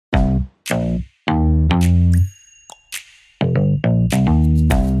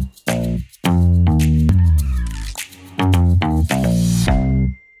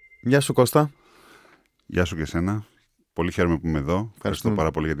Γεια σου Κώστα. Γεια σου και εσένα. Πολύ χαίρομαι που είμαι εδώ. Ευχαριστώ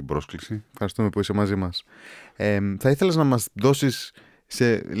πάρα πολύ για την πρόσκληση. Ευχαριστούμε που είσαι μαζί μας. Θα ήθελες να μας δώσεις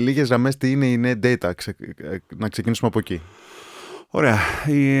σε λίγες γραμμές τι είναι η NetData, να ξεκινήσουμε από εκεί. Ωραία.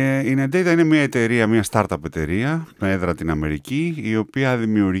 Η NetData είναι μια εταιρεία, μια startup εταιρεία με έδρα την Αμερική, η οποία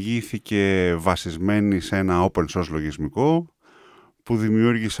δημιουργήθηκε βασισμένη σε ένα open source λογισμικό που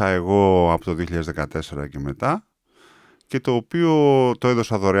δημιούργησα εγώ από το 2014 και μετά και το οποίο το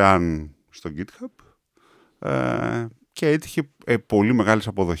έδωσα δωρεάν στο GitHub και έτυχε πολύ μεγάλης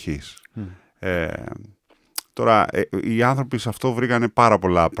αποδοχής. Τώρα, οι άνθρωποι σε αυτό βρήκανε πάρα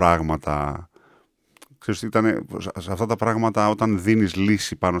πολλά πράγματα. Ξέρεις, σε αυτά τα πράγματα, όταν δίνεις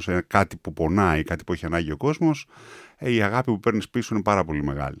λύση πάνω σε κάτι που πονάει, κάτι που έχει ανάγκη ο κόσμος, η αγάπη που παίρνεις πίσω είναι πάρα πολύ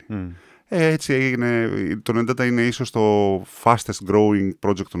μεγάλη. Έτσι έγινε, το NetData είναι ίσως το fastest growing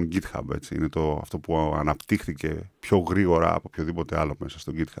project των GitHub. Έτσι. Είναι αυτό που αναπτύχθηκε πιο γρήγορα από οποιοδήποτε άλλο μέσα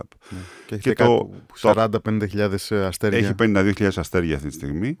στο GitHub. Και έχει 40-50.000 αστέρια. Έχει 52.000 αστέρια αυτή τη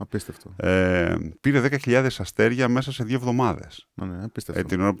στιγμή. Απίστευτο. Πήρε 10.000 αστέρια μέσα σε 2 εβδομάδες. Ναι, απίστευτο.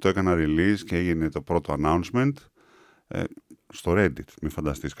 Την ώρα που το έκανα release και έγινε το πρώτο announcement, στο Reddit, μην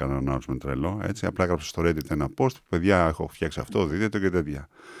φανταστείς κανένα announcement τρελό, έτσι, απλά έγραψα στο Reddit ένα post, παιδιά έχω φτιάξει αυτό, δείτε το και τέτοια.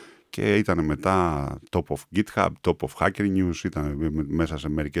 Και ήταν μετά top of GitHub, top of Hacker News, ήταν μέσα σε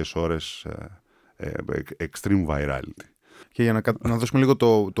μερικές ώρες extreme virality. Και για να δώσουμε λίγο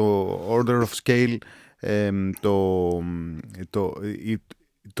το order of scale, το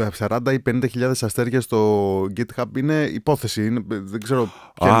 40 ή 50.000 αστέρια στο GitHub είναι υπόθεση, δεν ξέρω.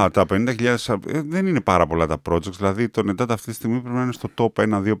 Τα 50.000 δεν είναι πάρα πολλά τα projects, δηλαδή το NetData αυτή τη στιγμή πρέπει να είναι στο top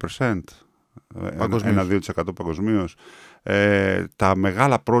 1-2%. 1-2% παγκοσμίως. Τα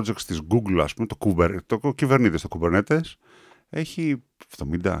μεγάλα projects της Google, ας πούμε, το Kubernetes, το Kubernetes, έχει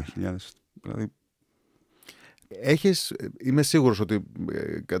 70.000. Δηλαδή. Είμαι σίγουρος ότι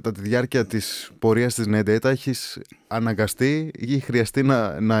κατά τη διάρκεια της πορείας της NetData έχεις αναγκαστεί ή χρειαστεί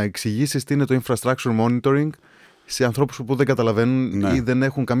να εξηγήσεις τι είναι το infrastructure monitoring σε ανθρώπους που δεν καταλαβαίνουν ή δεν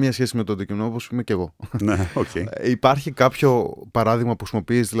έχουν καμία σχέση με το αντικείμενο, όπως είμαι και εγώ. Ναι, okay. Υπάρχει κάποιο παράδειγμα που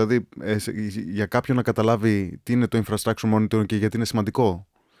χρησιμοποιείς, δηλαδή για κάποιον να καταλάβει τι είναι το infrastructure monitoring και γιατί είναι σημαντικό?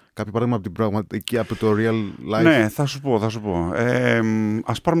 Κάποιο παράδειγμα από την πραγματική, από το real life? Ναι, θα σου πω.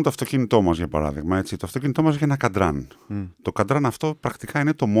 Ας πάρουμε το αυτοκίνητό μας για παράδειγμα. Έτσι. Το αυτοκίνητό μας έχει ένα καντράν. Το καντράν αυτό πρακτικά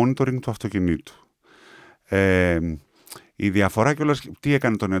είναι το monitoring του αυτοκινήτου. Η διαφορά κιόλας, τι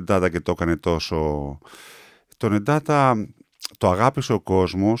έκανε το NetData και το έκανε τόσο. Το NetData το αγάπησε ο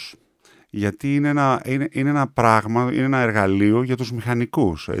κόσμος γιατί είναι ένα πράγμα, είναι ένα εργαλείο για τους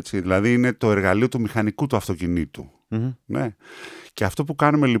μηχανικούς. Έτσι. Δηλαδή είναι το εργαλείο του μηχανικού του αυτοκινήτου. Ναι. Και αυτό που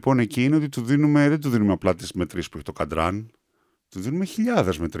κάνουμε λοιπόν εκεί είναι ότι δεν του δίνουμε απλά τις μετρήσεις που έχει το καντράν, του δίνουμε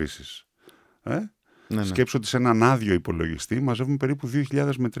χιλιάδες μετρήσεις. Ναι. Σκέψου ότι σε έναν άδειο υπολογιστή μαζεύουμε περίπου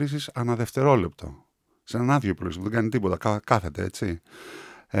 2.000 μετρήσεις ανά δευτερόλεπτο. Σε έναν άδειο υπολογιστή που δεν κάνει τίποτα, κάθεται έτσι.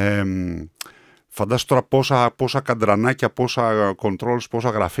 Φαντάσου τώρα πόσα καντρανάκια, πόσα controls, πόσα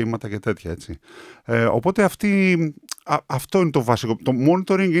γραφήματα και τέτοια έτσι. Οπότε αυτό είναι το βασικό. Το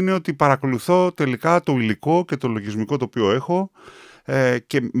monitoring είναι ότι παρακολουθώ τελικά το υλικό και το λογισμικό το οποίο έχω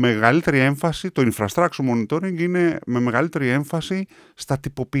και μεγαλύτερη έμφαση, το infrastructure monitoring είναι με μεγαλύτερη έμφαση στα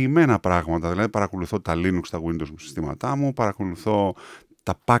τυποποιημένα πράγματα. Δηλαδή παρακολουθώ τα Linux, τα Windows συστήματά μου, παρακολουθώ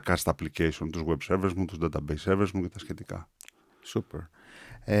τα packaged application, τους web servers μου, τους database servers μου και τα σχετικά. Super.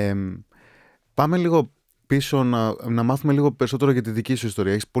 Πάμε λίγο πίσω να μάθουμε λίγο περισσότερο για τη δική σου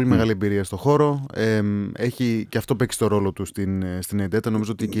ιστορία. Έχεις πολύ μεγάλη εμπειρία στο χώρο. Έχει και αυτό παίξει το ρόλο του στην NetData.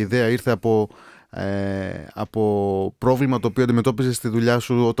 Νομίζω ότι και η ιδέα ήρθε από πρόβλημα το οποίο αντιμετώπιζες στη δουλειά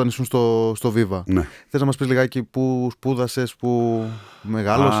σου όταν ήσουν στο Viva. Ναι. Θες να μας πεις λιγάκι πού σπούδασες, πού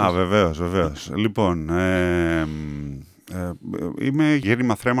μεγάλωσες? Βεβαίως. Λοιπόν, είμαι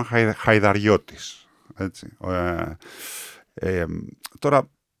γέρημα θρέμα χαϊδαριώτης. Έτσι. Τώρα,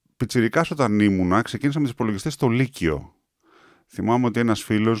 πιτσιρικάς όταν ήμουνα, ξεκίνησα με τις υπολογιστές στο Λύκειο. Θυμάμαι ότι ένας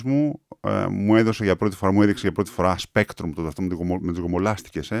φίλος μου μου έδειξε για πρώτη φορά Spectrum, το αυτό με τις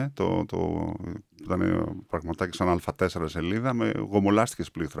γομολάστικες. Ήταν πραγματάκι σαν Α4 σελίδα με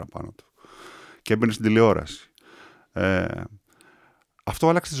γομολάστικες πλήκτρα πάνω του. Και έμπαινε στην τηλεόραση. Αυτό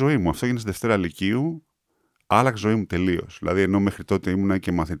άλλαξε τη ζωή μου. Αυτό έγινε στη Δευτέρα Λυκείου. Άλλαξε τη ζωή μου τελείως. Δηλαδή, ενώ μέχρι τότε ήμουνα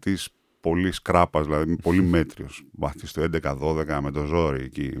και μαθητής πολύ σκράπας, δηλαδή πολύ μέτριος. Μαθητής το 11-12 με το ζόρι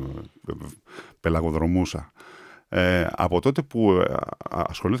εκεί, πελαγοδρομούσα. Από τότε που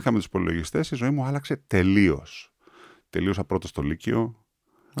ασχολήθηκα με τους υπολογιστές, η ζωή μου άλλαξε τελείως. Τελείωσα πρώτο στο Λύκειο.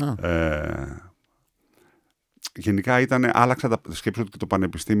 Γενικά άλλαξα τα σκέψη ότι το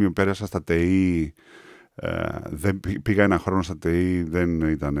πανεπιστήμιο, πέρασα στα ΤΕΗ, πήγα ένα χρόνο στα ΤΕΗ, δεν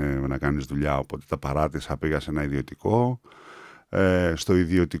ήταν να κάνεις δουλειά, οπότε τα παράτησα, πήγα σε ένα ιδιωτικό. Στο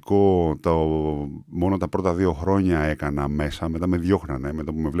ιδιωτικό μόνο τα πρώτα 2 χρόνια έκανα μέσα, μετά με διώχνανε,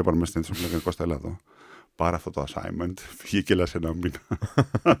 μετά που με βλέπανε μέσα στην αίθουσα, μου λέγανε Κώστα, έλα εδώ, πάρε αυτό το assignment, φύγε και έλα σε ένα μήνα.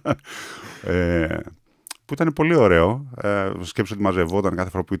 Που ήταν πολύ ωραίο. Σκέψω ότι μαζευόταν κάθε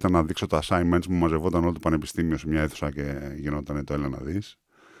φορά που ήταν να δείξω τα assignments μου, μαζευόταν όλο το πανεπιστήμιο σε μια αίθουσα και γινόταν το έλα να δεις.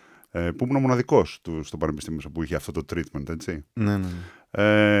 Που ήμουν ο μοναδικός στο πανεπιστήμιο που είχε αυτό το treatment, έτσι. Ναι.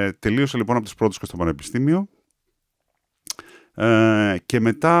 Τελείωσα λοιπόν από τις πρώτες και στο πανεπιστήμιο. Και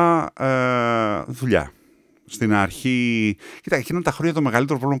μετά δουλειά. Στην αρχή, κοίτα, εκείνα τα χρόνια το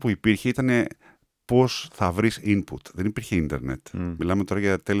μεγαλύτερο πρόβλημα που υπήρχε ήταν πώς θα βρεις input. Δεν υπήρχε ίντερνετ. Μιλάμε τώρα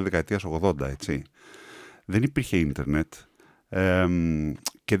για τέλη δεκαετίας 80, έτσι. Δεν υπήρχε ίντερνετ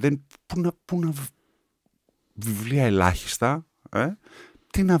και πού να βιβλία ελάχιστα,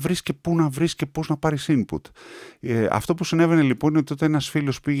 τι να βρεις και πού να βρεις και πώς να πάρεις input. Αυτό που συνέβαινε λοιπόν είναι ότι τότε ένας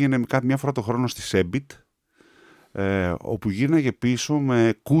φίλος πήγαινε μια φορά το χρόνο στη Sebit, όπου γύρναγε πίσω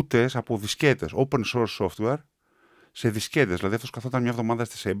με κούτες από δισκέτες, open source software, σε δισκέτες. Δηλαδή αυτός καθόταν μια εβδομάδα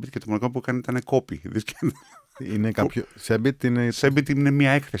στη Sebit και το μοναδικό που έκανε ήταν copy. Είναι κάποιο... Sebit είναι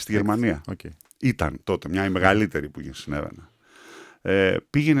μια έκθεση στη Γερμανία. Okay. Ήταν τότε, μια η μεγαλύτερη που συνέβαινε.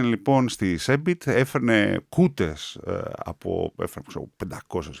 Πήγαινε λοιπόν στη Sebit, έφερνε κούτες από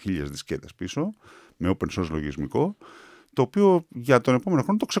 500.000 δισκέτες πίσω, με open source λογισμικό, το οποίο για τον επόμενο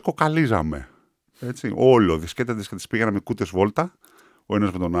χρόνο το ξεκοκαλίζαμε. Έτσι, όλο, δισκέτες πήγαμε με κούτες βόλτα, ο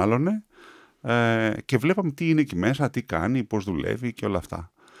ένας με τον άλλον, και βλέπαμε τι είναι εκεί μέσα, τι κάνει, πώς δουλεύει και όλα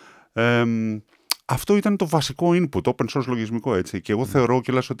αυτά. Αυτό ήταν το βασικό input, open source λογισμικό, έτσι. Και εγώ θεωρώ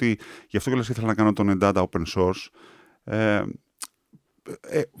κιόλας ότι, γι' αυτό κιόλας ήθελα να κάνω τον Endata open source,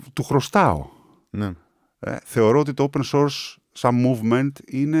 του χρωστάω. Ναι. Θεωρώ ότι το open source σαν movement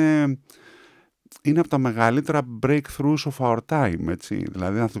είναι από τα μεγαλύτερα breakthroughs of our time, έτσι.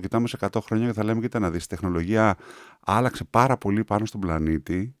 Δηλαδή, αν το κοιτάμε σε 100 χρόνια και θα λέμε, κοίτα να δεις, η τεχνολογία άλλαξε πάρα πολύ πάνω στον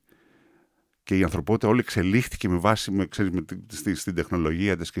πλανήτη και η ανθρωπότητα όλη εξελίχθηκε με βάση στην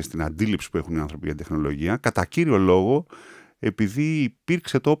τεχνολογία της και στην αντίληψη που έχουν οι άνθρωποι για τεχνολογία, κατά κύριο λόγο επειδή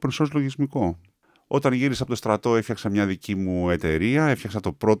υπήρξε το open source λογισμικό. Όταν γύρισα από το στρατό, έφτιαξα μια δική μου εταιρεία, έφτιαξα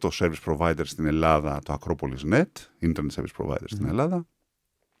το πρώτο service provider στην Ελλάδα, το Acropolis Net, Internet Service Provider στην Ελλάδα.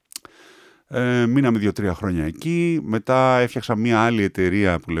 Μείναμε 2-3 χρόνια εκεί, μετά έφτιαξα μια άλλη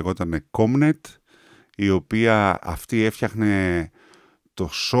εταιρεία που λεγόταν Comnet, η οποία αυτή έφτιαχνε το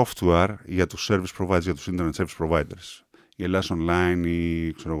software για τους service providers, για τους Internet Service Providers. Η Ελλάς Online,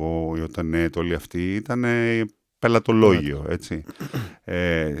 η Otanet, όλοι αυτοί ήταν πελατολόγιο, έτσι.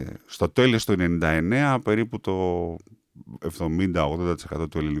 Στο τέλος του 1999, περίπου το 70-80%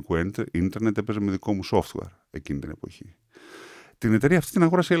 του ελληνικού ίντερνετ έπαιζε με δικό μου software εκείνη την εποχή. Την εταιρεία αυτή την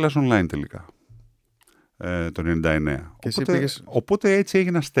αγόρασε η Ελλάς Online τελικά, το 1999. Οπότε έτσι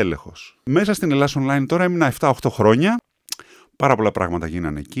έγινα στέλεχος. Μέσα στην Ελλάς Online τώρα έμεινα 7-8 χρόνια. Πάρα πολλά πράγματα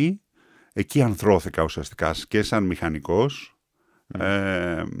γίνανε εκεί. Εκεί ανθρώθηκα ουσιαστικά και σαν μηχανικός,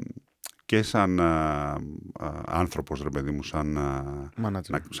 και σαν άνθρωπος, ρε παιδί μου, σαν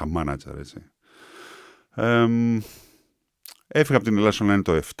manager, έτσι. Έφυγα από την Ελλάς Online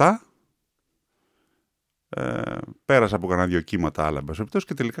το 7. Πέρασα από κανένα 2 κύματα άλλα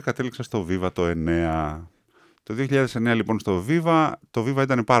και τελικά κατέληξα στο Viva το 9. Το 2009 λοιπόν στο Viva, το Viva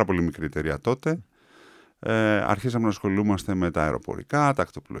ήταν πάρα πολύ μικρή εταιρεία τότε. Αρχίσαμε να ασχολούμαστε με τα αεροπορικά, τα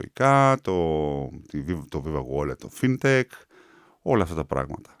ακτοπλοϊκά, το Viva Wallet, το FinTech, όλα αυτά τα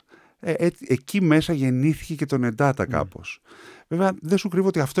πράγματα. Εκεί μέσα γεννήθηκε και το Endata κάπως. Βέβαια δεν σου κρύβω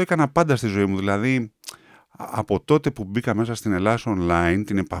ότι αυτό έκανα πάντα στη ζωή μου, δηλαδή από τότε που μπήκα μέσα στην Ελλάς Online,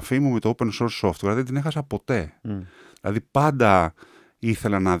 την επαφή μου με το open source software δεν την έχασα ποτέ. Δηλαδή πάντα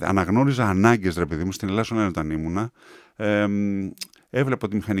ήθελα να αναγνώριζα ανάγκες, ρε παιδί μου, στην Ελλάς Online όταν ήμουνα. Έβλεπα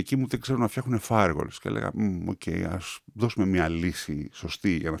τη μηχανική μου, δεν ξέρω να φτιάχνουν firewalls. Και έλεγα, ας δώσουμε μια λύση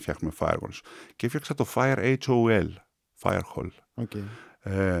σωστή για να φτιάχνουμε firewalls. Και έφτιαξα το FireHOL, Firehole.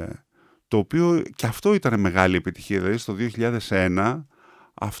 Okay. Το οποίο και αυτό ήταν μεγάλη επιτυχία. Δηλαδή στο 2001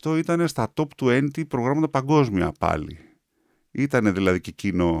 αυτό ήταν στα top 20 προγράμματα παγκόσμια πάλι. Ήτανε δηλαδή και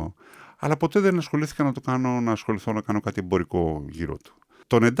εκείνο. Αλλά ποτέ δεν ασχολήθηκα να ασχοληθώ να κάνω κάτι εμπορικό γύρω του.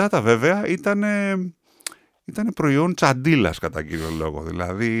 Το Endata βέβαια ήταν προϊόν τσαντίλας κατά κύριο λόγο.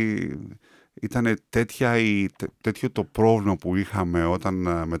 Δηλαδή ήταν τέτοιο το πρόβλημα που είχαμε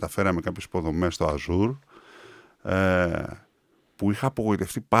όταν μεταφέραμε κάποιες υποδομές στο Azure, που είχα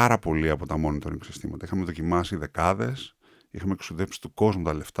απογοητευτεί πάρα πολύ από τα monitoring συστήματα. Είχαμε δοκιμάσει δεκάδες, είχαμε εξουδέψει του κόσμου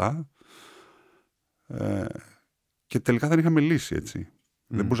τα λεφτά και τελικά δεν είχαμε λύση, έτσι.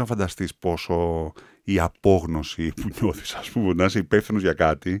 Δεν μπορείς να φανταστείς πόσο η απόγνωση που νιώθεις, ας πούμε, να είσαι υπεύθυνος για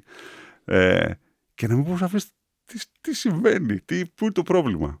κάτι και να μην μπορείς να βρεις τι συμβαίνει, πού είναι το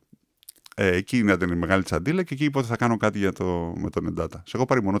πρόβλημα. Εκεί ήταν η μεγάλη τσαντίλα και εκεί είπα ότι θα κάνω κάτι με τον εντάτα. Σε έχω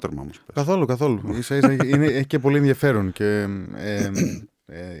πάρει μονότερμα όμως. Καθόλου. Έχει και πολύ ενδιαφέρον και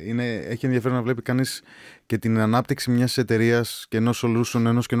έχει ενδιαφέρον να βλέπει κανείς και την ανάπτυξη μιας εταιρείας και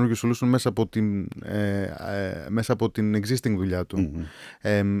ενός καινούργιου solution μέσα από την existing δουλειά του.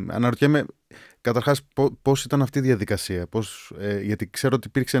 Αναρωτιέμαι καταρχάς πώς ήταν αυτή η διαδικασία, γιατί ξέρω ότι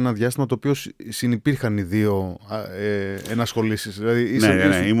υπήρξε ένα διάστημα το οποίο συνυπήρχαν οι δύο ενασχολήσεις. Δηλαδή,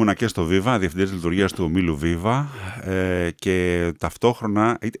 ναι, ήμουνα και στο Viva, διευθυντής λειτουργίας του ομίλου Viva, και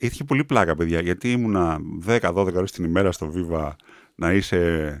ταυτόχρονα είχε πολύ πλάκα, παιδιά, γιατί ήμουνα 10-12 ώρες την ημέρα στο Viva να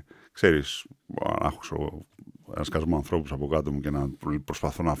είσαι, ξέρεις, να έχω ένα σκασμό ανθρώπους από κάτω μου και να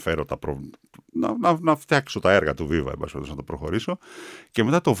προσπαθώ να φέρω να φτιάξω τα έργα του Viva, να το προχωρήσω, και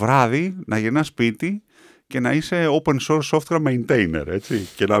μετά το βράδυ να γυρνάς σπίτι και να είσαι open source software maintainer, έτσι,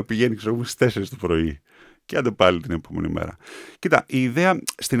 και να πηγαίνει, ξέρω, στις 4 το πρωί και άντε πάλι την επόμενη μέρα. Κοίτα, η ιδέα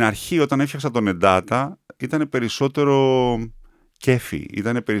στην αρχή όταν έφτιαξα τον Endata ήταν περισσότερο κέφι,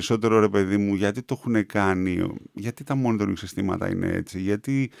 ήταν περισσότερο, ρε παιδί μου, γιατί το έχουν κάνει, γιατί τα monitoring συστήματα είναι έτσι,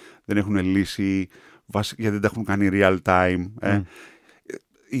 γιατί δεν έχουν λύσει, γιατί δεν τα έχουν κάνει real time.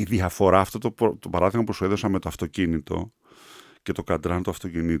 Η διαφορά, αυτό το παράδειγμα που σου έδωσα με το αυτοκίνητο και το καντράν του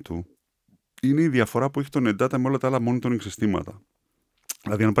αυτοκινήτου, είναι η διαφορά που έχει το Endata με όλα τα άλλα monitoring συστήματα.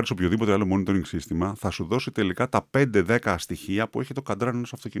 Δηλαδή, αν πάρεις οποιοδήποτε άλλο monitoring σύστημα, θα σου δώσει τελικά τα 5-10 στοιχεία που έχει το καντράν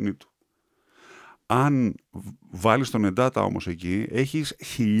ενός αυτοκινήτου. Αν βάλεις τον Endata όμως εκεί, έχεις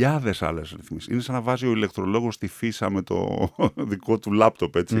χιλιάδες άλλες ρυθμίσεις. Είναι σαν να βάζει ο ηλεκτρολόγος τη φύσα με το δικό του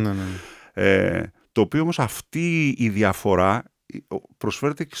λάπτοπ, έτσι. Ναι. Το οποίο όμως αυτή η διαφορά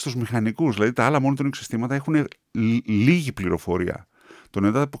προσφέρεται και στους μηχανικούς. Δηλαδή, τα άλλα monitoring συστήματα έχουν λίγη πληροφορία. Το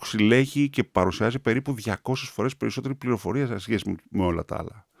Endata που συλλέγει και παρουσιάζει περίπου 200 φορές περισσότερη πληροφορία σε σχέση με όλα τα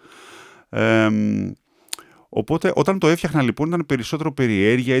άλλα. Οπότε, όταν το έφτιαχνα, λοιπόν, ήταν περισσότερο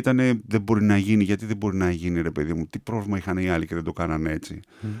περιέργεια, δεν μπορεί να γίνει, γιατί δεν μπορεί να γίνει, ρε παιδί μου, τι πρόβλημα είχαν οι άλλοι και δεν το κάνανε έτσι.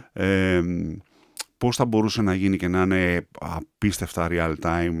 Πώς θα μπορούσε να γίνει και να είναι απίστευτα real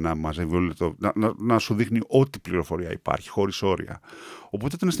time, να μαζεύει όλο να σου δείχνει ό,τι πληροφορία υπάρχει, χωρίς όρια.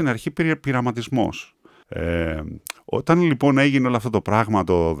 Οπότε ήταν στην αρχή πειραματισμός. Όταν λοιπόν έγινε όλο αυτό το πράγμα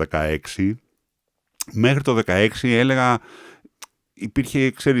το 2016, μέχρι το 2016 έλεγα,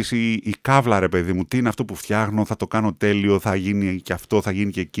 υπήρχε, ξέρεις, η κάβλα, ρε παιδί μου, τι είναι αυτό που φτιάχνω, θα το κάνω τέλειο, θα γίνει και αυτό, θα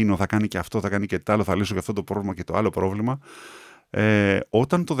γίνει και εκείνο, θα κάνει και αυτό, θα κάνει και το άλλο, θα λύσω και αυτό το πρόβλημα και το άλλο πρόβλημα.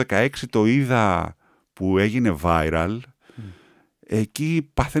 Όταν το 2016 το είδα που έγινε viral, εκεί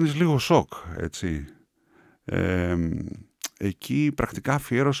παθαίνεις λίγο σοκ, έτσι. Εκεί πρακτικά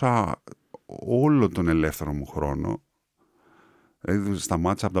αφιέρωσα όλο τον ελεύθερο μου χρόνο. Δηλαδή,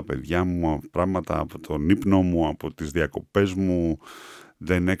 σταμάτησα από τα παιδιά μου, πράγματα από τον ύπνο μου, από τις διακοπές μου.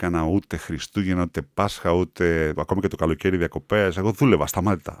 Δεν έκανα ούτε Χριστούγεννα, ούτε Πάσχα, ούτε ακόμα και το καλοκαίρι διακοπές. Εγώ δούλευα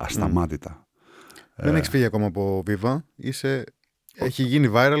ασταμάτητα. Δεν έχεις φύγει ακόμα από Viva. Έχει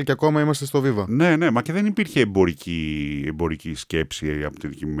γίνει viral και ακόμα είμαστε στο Viva. Ναι, μα και δεν υπήρχε εμπορική σκέψη από τη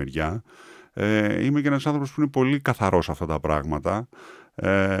δική μου μεριά. Είμαι και ένας άνθρωπος που είναι πολύ καθαρός σε αυτά τα πράγματα.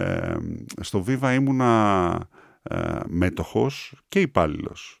 Στο Viva ήμουνα μέτοχος και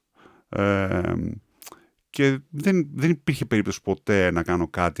υπάλληλος. Και δεν υπήρχε περίπτωση ποτέ να κάνω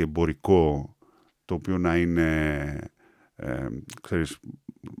κάτι εμπορικό το οποίο να είναι, ξέρεις,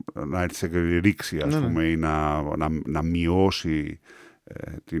 να έρθει σε ρήξη, ας πούμε, ή να μειώσει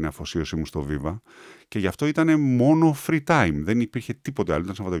την αφοσίωσή μου στο Viva. Και γι' αυτό ήταν μόνο free time. Δεν υπήρχε τίποτε άλλο.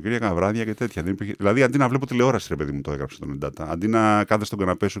 Ήταν Σαββατοκύριακα, βράδια και τέτοια. Δεν υπήρχε... Δηλαδή, αντί να βλέπω τηλεόραση, ρε παιδί μου, το έγραψε τον Endata. Αντί να κάθεσαι στον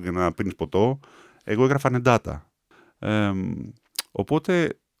καναπέ σου και να πίνεις ποτό, εγώ έγραφα Endata.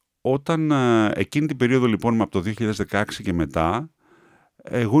 Οπότε, όταν εκείνη την περίοδο, λοιπόν, από το 2016 και μετά,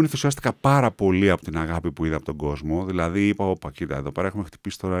 εγώ ενθουσιάστηκα πάρα πολύ από την αγάπη που είδα από τον κόσμο. Δηλαδή, είπα, όπα, κοίτα, εδώ πέρα έχουμε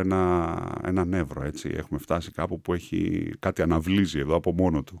χτυπήσει τώρα ένα νεύρο, έτσι. Έχουμε φτάσει κάπου που έχει κάτι αναβλύζει εδώ από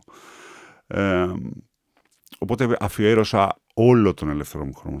μόνο του. Οπότε αφιέρωσα όλο τον ελεύθερο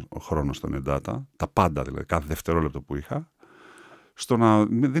μου χρόνο στον Endata, τα πάντα δηλαδή, κάθε δευτερόλεπτο που είχα.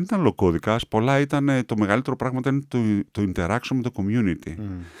 Δεν ήταν λοκώδικας, πολλά ήταν, το μεγαλύτερο πράγμα ήταν το interaction με το community.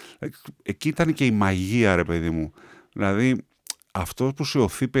 Εκεί ήταν και η μαγεία, ρε παιδί μου. Δηλαδή, αυτό που σε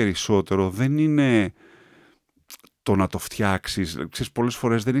οθεί περισσότερο δεν είναι το να το φτιάξεις. Ξέρεις, πολλές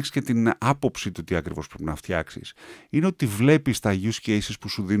φορές δεν έχεις και την άποψη του τι ακριβώς πρέπει να φτιάξεις. Είναι ότι βλέπεις τα use cases που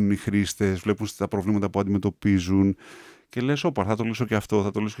σου δίνουν οι χρήστες, βλέπουν τα προβλήματα που αντιμετωπίζουν και λες, όπα, θα το λύσω και αυτό,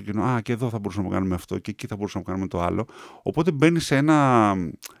 θα το λύσω και εκείνο. Και εδώ θα μπορούσαμε να κάνουμε αυτό και εκεί θα μπορούσαμε να κάνουμε το άλλο. Οπότε μπαίνεις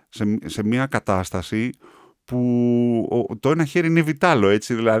σε μια κατάσταση που το ένα χέρι είναι βιτάλο,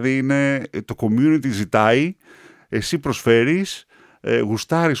 έτσι. Δηλαδή είναι, το community ζητάει, εσύ προσφέρεις,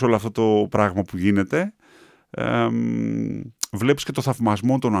 γουστάρεις όλο αυτό το πράγμα που γίνεται. βλέπεις και το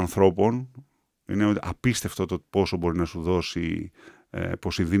θαυμασμό των ανθρώπων. Είναι απίστευτο το πόσο μπορεί να σου δώσει,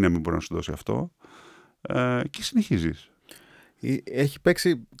 πόση δύναμη μπορεί να σου δώσει αυτό. Και συνεχίζεις. Έχει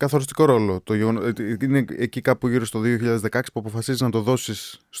παίξει καθοριστικό ρόλο. Είναι εκεί κάπου γύρω στο 2016 που αποφασίζεις να το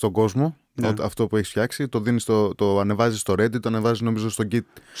δώσεις στον κόσμο, αυτό που έχεις φτιάξει. Το δίνεις, το ανεβάζεις στο Reddit, το ανεβάζεις νομίζω στο Git.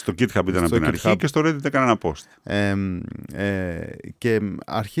 Στο GitHub ήταν από την αρχή και στο Reddit έκανε ένα post. Και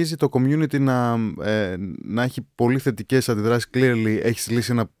αρχίζει το community να έχει πολύ θετικές αντιδράσεις. Clearly έχεις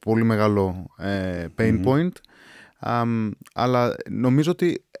λύσει ένα πολύ μεγάλο pain point. Αλλά νομίζω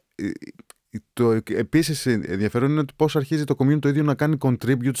ότι το επίσης ενδιαφέρον είναι ότι πώς αρχίζει το community το ίδιο να κάνει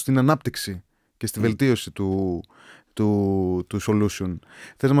contribute στην ανάπτυξη και στη βελτίωση του solution.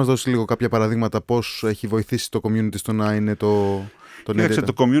 Θες να μας δώσεις λίγο κάποια παραδείγματα πώς έχει βοηθήσει το community στο να είναι το Κοίταξε,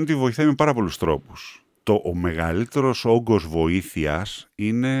 το community βοηθάει με πάρα πολλούς τρόπους. Ο μεγαλύτερος όγκος βοήθειας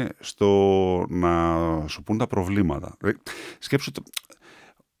είναι στο να σου πούν τα προβλήματα. Σκέψου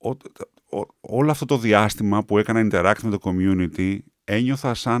όλο αυτό το διάστημα που έκανα interact με το community,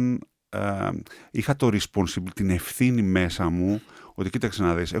 ένιωθα σαν είχα το responsibility, την ευθύνη μέσα μου, ότι κοίταξε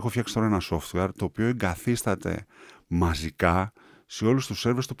να δεις, έχω φτιάξει τώρα ένα software το οποίο εγκαθίσταται μαζικά σε όλους τους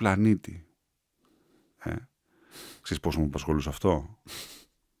servers του πλανήτη. Ξέρεις πόσο μου απασχολούσε αυτό?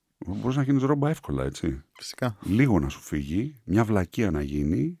 Μπορείς να γίνεις ρόμπα εύκολα, έτσι. Φυσικά. Λίγο να σου φύγει, μια βλακεία να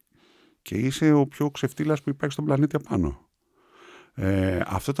γίνει και είσαι ο πιο ξεφτύλας που υπάρχει στον πλανήτη απάνω.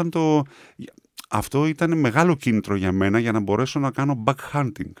 Αυτό ήταν μεγάλο κίνητρο για μένα για να μπορέσω να κάνω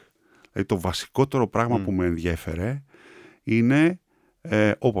backhunting. Δηλαδή το βασικότερο πράγμα που με ενδιέφερε είναι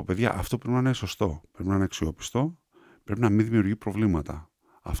όπα παιδιά, αυτό πρέπει να είναι σωστό, πρέπει να είναι αξιόπιστο, πρέπει να μην δημιουργεί προβλήματα.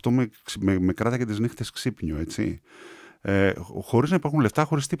 Αυτό με κράτα και τις νύχτες ξύπνιο, έτσι. Χωρίς να υπάρχουν λεφτά,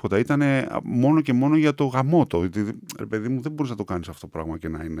 χωρίς τίποτα. Ήταν μόνο και μόνο για το γαμότο. Παιδί μου, δεν μπορείς να το κάνεις αυτό το πράγμα και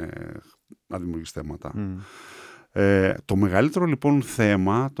να δημιουργείς θέματα. Το μεγαλύτερο λοιπόν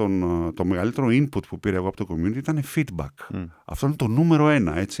θέμα, το μεγαλύτερο input που πήρα εγώ από το community ήταν feedback. Αυτό είναι το νούμερο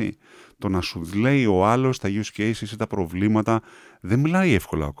 1, έτσι. Το να σου λέει ο άλλος τα use cases ή τα προβλήματα. Δεν μιλάει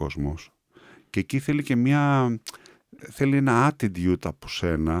εύκολα ο κόσμος. Και εκεί θέλει και θέλει ένα attitude από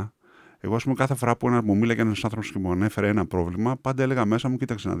σένα. Εγώ, ας πούμε, κάθε φορά που μου μίλαγε ένας άνθρωπος και μου ανέφερε ένα πρόβλημα, πάντα έλεγα μέσα μου,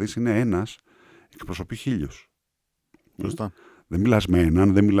 κοίταξε να δεις, είναι ένας, εκπροσωπεί 1000. Σωστά. Δεν μιλάς με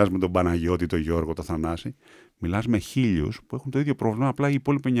έναν, δεν μιλάς με τον Παναγιώτη, τον Γιώργο, τον Θανάση. Μιλάς με 1000 που έχουν το ίδιο πρόβλημα, απλά οι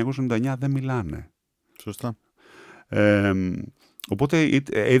υπόλοιποι 999 δεν μιλάνε. Σωστά. Οπότε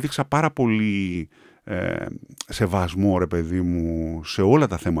έδειξα πάρα πολύ σεβασμό, ρε παιδί μου, σε όλα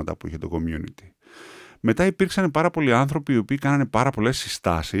τα θέματα που είχε το community. Μετά υπήρξαν πάρα πολλοί άνθρωποι οι οποίοι κάνανε πάρα πολλές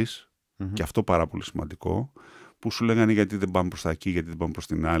συστάσεις, και αυτό πάρα πολύ σημαντικό, που σου λέγανε γιατί δεν πάμε προς τα εκεί, γιατί δεν πάμε προς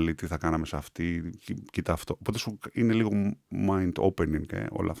την άλλη, τι θα κάναμε σε αυτή, κοίτα αυτό. Οπότε είναι λίγο mind opening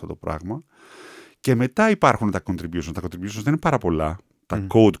όλο αυτό το πράγμα. Και μετά υπάρχουν τα contributions. Τα contributions δεν είναι πάρα πολλά. Τα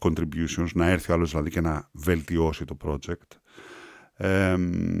code contributions, να έρθει ο άλλος δηλαδή και να βελτιώσει το project.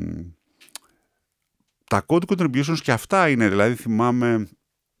 Τα code contributions και αυτά είναι, δηλαδή θυμάμαι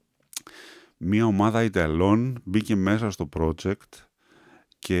μία ομάδα Ιταλών μπήκε μέσα στο project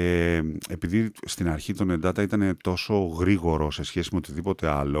και επειδή στην αρχή το NetData ήταν τόσο γρήγορο σε σχέση με οτιδήποτε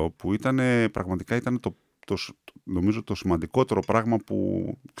άλλο, που πραγματικά ήταν νομίζω το σημαντικότερο πράγμα που,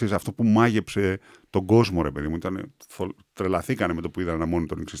 ξέρεις, αυτό που μάγεψε τον κόσμο, ρε παιδί μου, τρελαθήκανε με το που είδαν ένα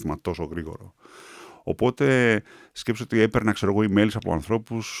monitoring σύστημα τόσο γρήγορο. Οπότε σκέψω ότι έπαιρνα, ξέρω εγώ, emails από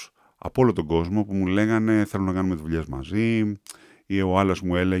ανθρώπους από όλο τον κόσμο που μου λέγανε θέλω να κάνουμε δουλειές μαζί, ή ο άλλος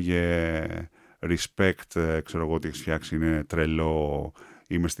μου έλεγε respect, ξέρω εγώ, ότι έχεις φτιάξει, είναι τρελό,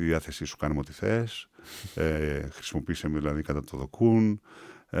 είμαι στη διάθεσή σου, κάνουμε ό,τι θες, χρησιμοποίησε με δηλαδή κατά το δοκούν.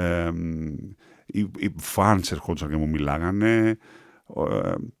 Οι fans ερχόντουσαν και μου μιλάγανε.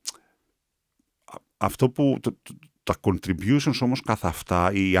 Αυτό που τα contributions όμως καθ'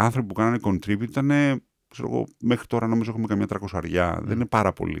 αυτά, οι άνθρωποι που κάνανε contribute ήταν, ξέρω εγώ, μέχρι τώρα νομίζω έχουμε καμιά 300, δεν είναι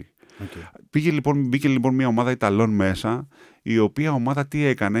πάρα πολύ. Okay. Μπήκε λοιπόν μια ομάδα Ιταλών μέσα, η οποία ομάδα τι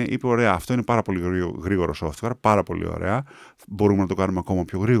έκανε, είπε ωραία, αυτό είναι πάρα πολύ γρήγορο software, πάρα πολύ ωραία, μπορούμε να το κάνουμε ακόμα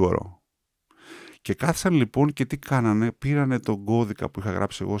πιο γρήγορο. Και κάθισαν λοιπόν και τι κάνανε, πήρανε τον κώδικα που είχα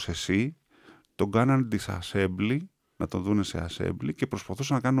γράψει εγώ σε C, τον κάνανε disassembly, να τον δούνε σε assembly και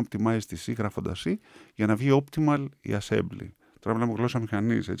προσπαθούσαν να κάνουν optimize τη C γράφοντας C για να βγει optimal η assembly. Τώρα μιλάμε γλώσσα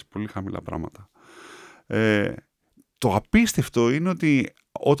μηχανής, έτσι, πολύ χαμηλά πράγματα. Το απίστευτο είναι ότι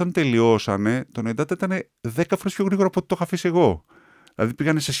όταν τελειώσανε, το NetData ήταν 10 φορές πιο γρήγορο από ό,τι το είχα αφήσει εγώ. Δηλαδή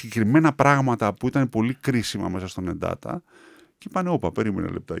πήγανε σε συγκεκριμένα πράγματα που ήταν πολύ κρίσιμα μέσα στο NetData και είπανε, όπα, περίμενε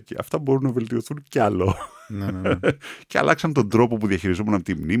λεπτάκι. Αυτά μπορούν να βελτιωθούν κι άλλο. Ναι. Και αλλάξαν τον τρόπο που διαχειριζόμουν από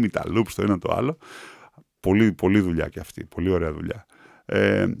τη μνήμη, τα loops, το ένα το άλλο. Πολύ δουλειά και αυτή. Πολύ ωραία δουλειά.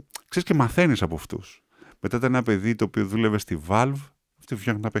 Ξέρεις, και μαθαίνεις από αυτούς. Μετά ήταν ένα παιδί το οποίο δούλευε στη Valve, αυτή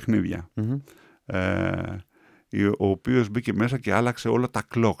φτιάχνει τα παιχνίδια. Ο οποίος μπήκε μέσα και άλλαξε όλα τα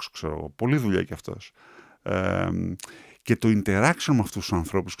clocks, ξέρω. Πολύ δουλειά κι αυτός. Και το interaction με αυτούς τους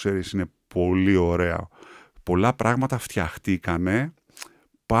ανθρώπους, ξέρεις, είναι πολύ ωραίο. Πολλά πράγματα φτιαχτήκανε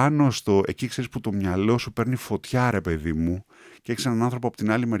πάνω στο... Εκεί ξέρεις που το μυαλό σου παίρνει φωτιά, ρε παιδί μου, και έχεις έναν άνθρωπο από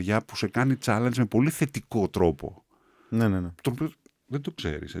την άλλη μεριά που σε κάνει challenge με πολύ θετικό τρόπο. Ναι. Τον οποίο δεν το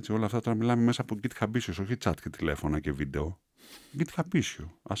ξέρεις, έτσι. Όλα αυτά τώρα μιλάμε μέσα από Git Habitius, όχι chat και τηλέφωνα και βίντεο. Git Habitius,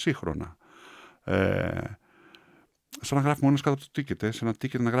 ασύγχρονα. Σαν να γράφουμε ο ένας κάτω από το ticket, σε ένα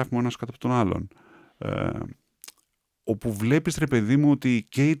ticket να γράφουμε ο ένας κάτω από τον άλλον. Όπου βλέπεις, ρε παιδί μου, ότι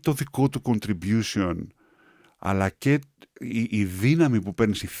και το δικό του contribution, αλλά και η δύναμη που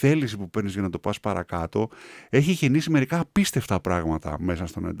παίρνεις, η θέληση που παίρνεις για να το πας παρακάτω, έχει γεννήσει μερικά απίστευτα πράγματα μέσα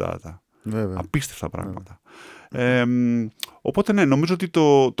στον Endata. Βέβαια. Απίστευτα πράγματα. Οπότε ναι, νομίζω ότι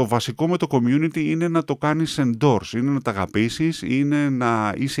το βασικό με το community είναι να το κάνεις endorse, είναι να τα αγαπήσεις, είναι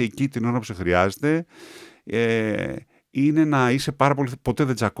να είσαι εκεί την ώρα που σε χρειάζεται, είναι να είσαι πάρα πολύ... Ποτέ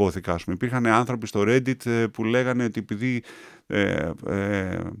δεν τσακώθηκα, ας πούμε. Υπήρχαν άνθρωποι στο Reddit που λέγανε ότι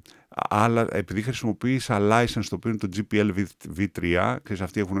επειδή χρησιμοποίησα license το οποίο είναι το GPL v3, και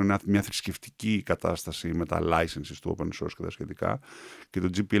αυτοί έχουν μια θρησκευτική κατάσταση με τα licenses του open source και τα σχετικά, και το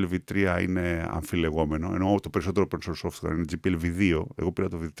GPL v3 είναι αμφιλεγόμενο, ενώ το περισσότερο open source software είναι GPL v2, εγώ πήρα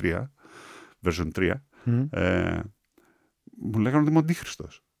το v3, version 3, μου λέγανε ότι είμαι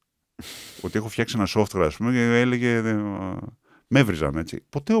αντίχριστος. Ότι έχω φτιάξει ένα software, ας πούμε, και έλεγε, με έβριζαν, έτσι.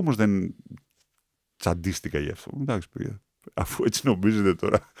 Ποτέ όμως δεν τσαντίστηκα γι' αυτό. Εντάξει, παιδιά. Αφού έτσι νομίζετε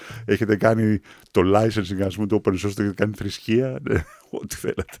τώρα, έχετε κάνει το licensing, ας πούμε, το open source, το έχετε κάνει θρησκεία, ναι, ό,τι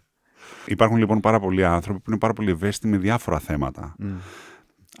θέλετε. Υπάρχουν λοιπόν πάρα πολλοί άνθρωποι που είναι πάρα πολύ ευαίσθητοι με διάφορα θέματα.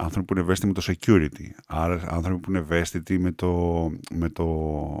 Άνθρωποι που είναι ευαίσθητοι με το security, άνθρωποι που είναι ευαίσθητοι με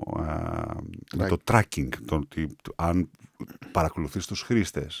το tracking, αν παρακολουθείς τους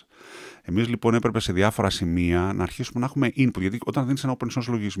χρήστες. Εμείς λοιπόν έπρεπε σε διάφορα σημεία να αρχίσουμε να έχουμε input, γιατί όταν δίνεις ένα open source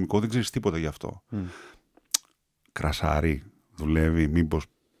λογισμικό δεν ξέρεις τίποτα γι' αυτό. Κρασάρει, δουλεύει, μήπως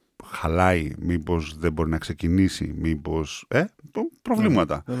χαλάει, μήπως δεν μπορεί να ξεκινήσει, μήπως...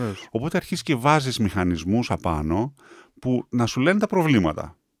 προβλήματα. Οπότε αρχίσεις και βάζεις μηχανισμούς απάνω που να σου λένε τα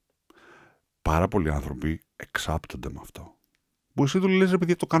προβλήματα. Πάρα πολλοί άνθρωποι εξάπτονται με αυτό. Που εσύ του λες, ρε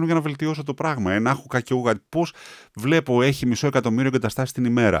παιδιά, το κάνω για να βελτιώσω το πράγμα. Να έχω κακιόγα. Πώς βλέπω έχει 500.000 εγκαταστάσεις την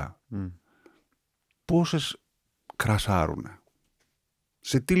ημέρα. Πόσες κρασάρουνε.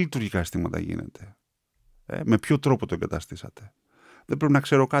 Σε τι λειτουργικά συστήματα γίνεται. Με ποιο τρόπο το εγκαταστήσατε. Δεν πρέπει να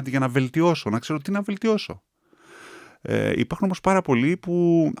ξέρω κάτι για να βελτιώσω, να ξέρω τι να βελτιώσω. Υπάρχουν όμως πάρα πολλοί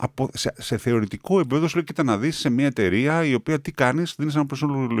που σε θεωρητικό επίπεδο σου λέει, κοίτα να δεις σε μια εταιρεία η οποία τι κάνεις, δίνεις ένα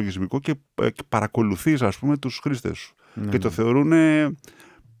προσωπικό λογισμικό και παρακολουθείς, ας πούμε, τους χρήστες σου. Και το θεωρούν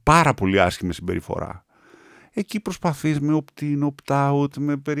πάρα πολύ άσχημη συμπεριφορά. Εκεί προσπαθείς με opt-in, opt-out,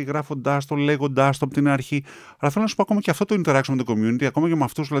 με περιγράφοντάς το, λέγοντάς το από την αρχή. Αλλά θέλω να σου πω ακόμα και αυτό το interaction με το community, ακόμα και με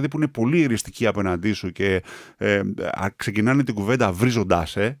αυτούς δηλαδή, που είναι πολύ εριστικοί απέναντί σου και ξεκινάνε την κουβέντα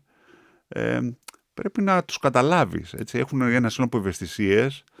βρίζοντάς πρέπει να τους καταλάβεις. Έτσι. Έχουν ένα σύνολο από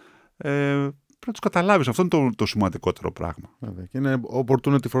ευαισθησίες. Πρέπει να τους καταλάβεις. Αυτό είναι το σημαντικότερο πράγμα. Βέβαια. Και είναι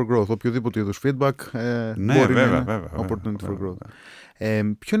opportunity for growth. Οποιοδήποτε είδους feedback μπορεί να είναι opportunity for growth.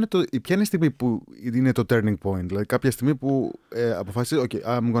 Ποια είναι η στιγμή που είναι το turning point? Δηλαδή κάποια στιγμή που αποφασίζεις OK,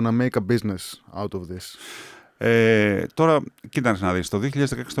 I'm gonna make a business out of this. Τώρα, κοίταξε να δεις. Το 2016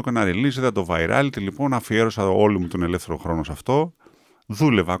 το έκανα release, είδα το virality, λοιπόν, αφιέρωσα όλο μου τον ελεύθερο χρόνο σε αυτό.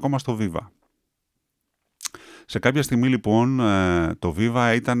 Δούλευα ακόμα στο Viva. Σε κάποια στιγμή λοιπόν το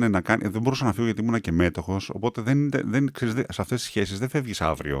Viva ήταν να κάνει. Δεν μπορούσα να φύγω γιατί ήμουν και μέτοχος. Οπότε ξέρεις, σε αυτές τις σχέσεις δεν φεύγεις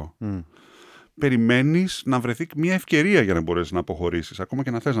αύριο. Περιμένεις να βρεθεί μια ευκαιρία για να μπορέσεις να αποχωρήσεις, ακόμα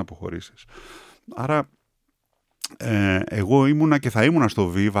και να θες να αποχωρήσεις. Άρα εγώ ήμουνα και θα ήμουνα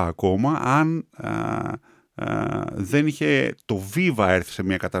στο Viva ακόμα αν δεν είχε το Viva έρθει σε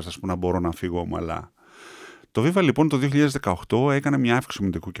μια κατάσταση που να μπορώ να φύγω ομαλά. Το Viva λοιπόν το 2018 έκανε μια αύξηση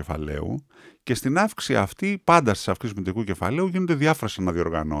μυντικού κεφαλαίου και στην αύξηση αυτή, πάντα στις αυξήσεις μυντικού κεφαλαίου, γίνονται διάφορες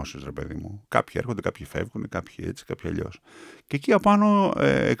αναδιοργανώσεις, ρε παιδί μου. Κάποιοι έρχονται, κάποιοι φεύγουν, κάποιοι έτσι, κάποιοι αλλιώς. Και εκεί απάνω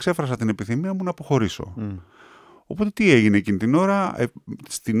εξέφρασα την επιθυμία μου να αποχωρήσω. Οπότε τι έγινε εκείνη την ώρα,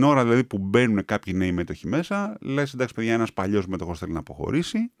 στην ώρα δηλαδή που μπαίνουν κάποιοι νέοι μέτοχοι μέσα, λες εντάξει παιδιά, ένας παλιός μέτοχος θέλει να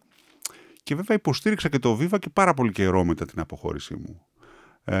αποχωρήσει. Και βέβαια υποστήριξα και το Viva και πάρα πολύ καιρό μετά την αποχώρησή μου.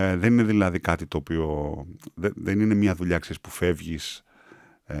 Δεν είναι δηλαδή κάτι το οποίο. Δεν είναι μια δουλειά που φεύγεις.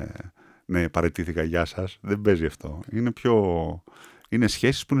 Ναι, παραιτήθηκα, γεια σας. Δεν παίζει αυτό. Είναι είναι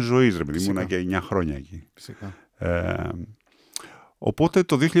σχέσεις που είναι ζωής, ρε παιδί. Ήμουνα και 9 χρόνια εκεί. Φυσικά. Οπότε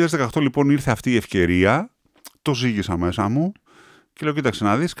το 2018 λοιπόν ήρθε αυτή η ευκαιρία. Το ζήγησα μέσα μου. Και λέω, κοίταξε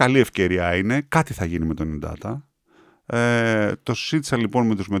να δεις, καλή ευκαιρία είναι, κάτι θα γίνει με τον Data. Το συζήτησα λοιπόν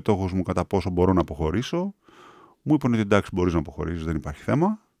με τους μετόχους μου κατά πόσο μπορώ να αποχωρήσω. Μου είπαν ότι εντάξει, μπορείς να αποχωρήσεις, δεν υπάρχει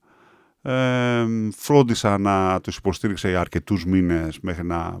θέμα. Φρόντισα να τους υποστήριξα για αρκετούς μήνες μέχρι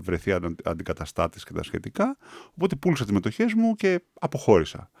να βρεθεί αντικαταστάτης και τα σχετικά. Οπότε πούλησα τις μετοχές μου και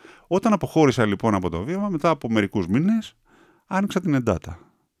αποχώρησα. Όταν αποχώρησα λοιπόν από το βήμα, μετά από μερικούς μήνες, άνοιξα την Data.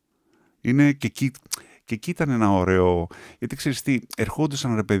 Είναι και εκεί ήταν ένα ωραίο. Γιατί ξέρεις τι,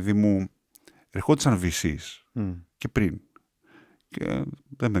 ερχόντουσαν ρε παιδί μου, ερχόντουσαν VCs και πριν. Και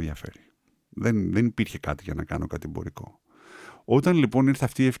δεν με ενδιαφέρει. Δεν υπήρχε κάτι για να κάνω κάτι εμπορικό. Όταν λοιπόν ήρθε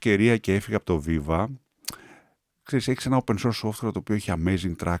αυτή η ευκαιρία και έφυγα από το Viva, ξέρεις, έχεις ένα open source software το οποίο έχει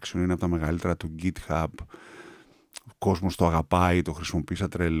amazing traction, είναι από τα μεγαλύτερα του GitHub. Ο κόσμος το αγαπάει, το χρησιμοποιεί σαν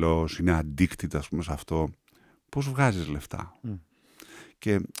τρελός, είναι addicted ας πούμε σε αυτό. Πώς βγάζεις λεφτά?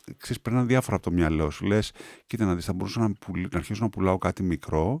 Και ξέρεις, περνάνε διάφορα από το μυαλό σου. Λες, κοίτα να δεις, θα μπορούσα να αρχίσω να πουλάω κάτι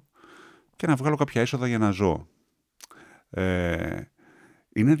μικρό και να βγάλω κάποια έσοδα για να ζω.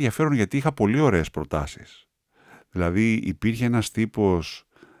 Είναι ενδιαφέρον γιατί είχα πολύ ωραίες προτάσεις. Δηλαδή υπήρχε ένας τύπος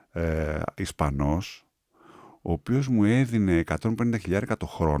Ισπανός, ο οποίος μου έδινε 150.000 το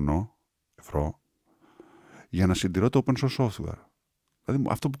χρόνο, ευρώ, για να συντηρώ το open source software. Δηλαδή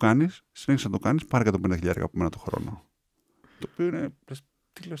αυτό που κάνεις, συνέχισε να το κάνεις, πάρε 150.000 από μένα το χρόνο. Το οποίο είναι,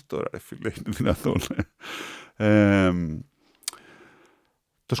 τι λες τώρα ρε φίλε, είναι δυνατόν.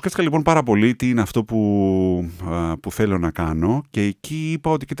 Το σκέφτηκα λοιπόν πάρα πολύ τι είναι αυτό που θέλω να κάνω και εκεί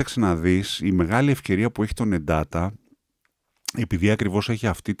είπα ότι κοίταξε να δεις, η μεγάλη ευκαιρία που έχει το NetData, επειδή ακριβώς έχει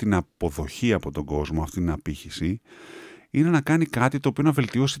αυτή την αποδοχή από τον κόσμο, αυτή την απήχηση, είναι να κάνει κάτι το οποίο να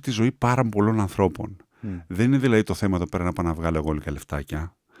βελτιώσει τη ζωή πάρα πολλών ανθρώπων. Δεν είναι δηλαδή το θέμα εδώ πέρα να πάω να βγάλω εγώ λίγα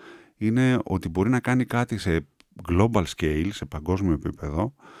λεφτάκια. Είναι ότι μπορεί να κάνει κάτι σε global scale, σε παγκόσμιο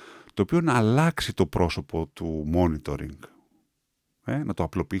επίπεδο, το οποίο να αλλάξει το πρόσωπο του monitoring. Να το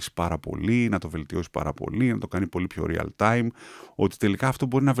απλοποιήσει πάρα πολύ, να το βελτιώσει πάρα πολύ, να το κάνει πολύ πιο real time, ότι τελικά αυτό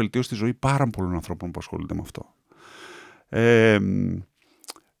μπορεί να βελτιώσει τη ζωή πάρα πολλών ανθρώπων που ασχολούνται με αυτό.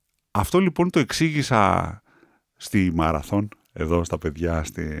 Αυτό λοιπόν το εξήγησα στη Μάραθον, εδώ στα παιδιά,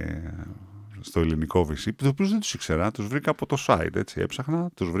 στο ελληνικό VC, το οποίο δεν τους ήξερα, τους βρήκα από το site, έτσι, έψαχνα,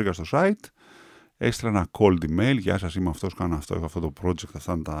 τους βρήκα στο site, έστειλα ένα cold email, γεια σας, είμαι αυτός, κάνω αυτό, έχω αυτό το project,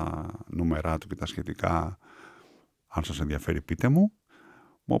 αυτά είναι τα νούμερά του και τα σχετικά, αν σας ενδιαφέρει πείτε μου.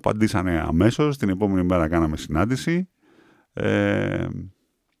 Μου απαντήσανε αμέσως, την επόμενη μέρα κάναμε συνάντηση,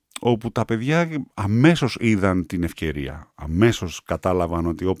 όπου τα παιδιά αμέσως είδαν την ευκαιρία, αμέσως κατάλαβαν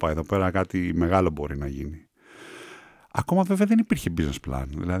ότι όπα, εδώ πέρα κάτι μεγάλο μπορεί να γίνει. Ακόμα βέβαια δεν υπήρχε business plan,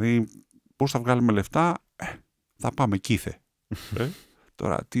 δηλαδή πώς θα βγάλουμε λεφτά, θα πάμε κήθε.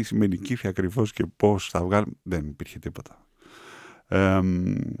 Τώρα τι σημαίνει κήθε ακριβώς και πώς θα βγάλουμε, δεν υπήρχε τίποτα.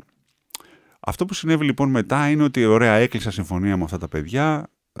 Αυτό που συνέβη λοιπόν μετά είναι ότι ωραία έκλεισα συμφωνία με αυτά τα παιδιά,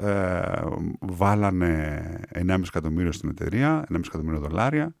 βάλανε 1,5 εκατομμύριο στην εταιρεία, 1,5 εκατομμύριο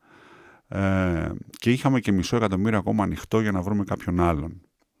δολάρια και είχαμε και μισό εκατομμύριο ακόμα ανοιχτό για να βρούμε κάποιον άλλον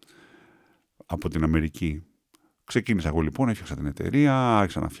από την Αμερική. Ξεκίνησα εγώ λοιπόν, έφτιαξα την εταιρεία,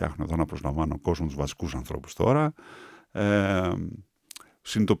 άρχισα να φτιάχνω εδώ να προσλαμβάνω κόσμο, τους βασικούς ανθρώπους τώρα.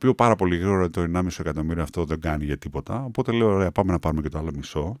 Συνειδητοποιώ πάρα πολύ γρήγορα ότι το 1,5 εκατομμύριο αυτό δεν κάνει για τίποτα. Οπότε λέω, ωραία, πάμε να πάρουμε και το άλλο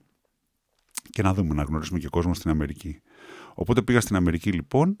μισό και να δούμε, να γνωρίσουμε και κόσμο στην Αμερική. Οπότε πήγα στην Αμερική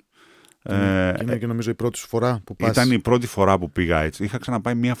λοιπόν. Είναι και νομίζω η πρώτη σου φορά που πας. Ήταν η πρώτη φορά που πήγα έτσι. Είχα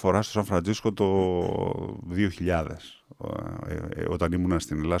ξαναπάει μία φορά στο Σαν Φραντζίσκο το 2000. Όταν ήμουνα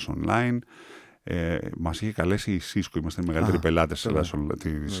στην Ελλάς Online, μας είχε καλέσει η Cisco. Είμαστε οι μεγαλύτεροι πελάτες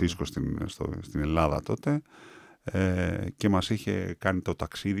της Cisco στην Ελλάδα τότε. Και μας είχε κάνει το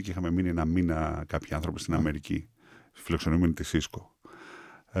ταξίδι και είχαμε μείνει ένα μήνα κάποιοι άνθρωποι στην Αμερική, φιλοξενούμενοι τη Cisco.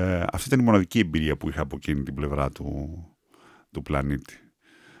 Αυτή ήταν η μοναδική εμπειρία που είχα από εκείνη την πλευρά του πλανήτη.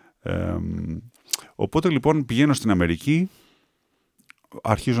 Οπότε λοιπόν πηγαίνω στην Αμερική,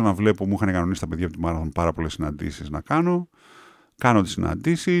 αρχίζω να βλέπω, μου είχαν κανονίσει τα παιδιά από τη Μάραθον πάρα πολλές συναντήσεις να κάνω τις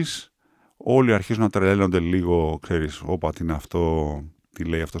συναντήσεις, όλοι αρχίζουν να τρελαίνονται λίγο, ξέρεις, όπα τι είναι αυτό, τι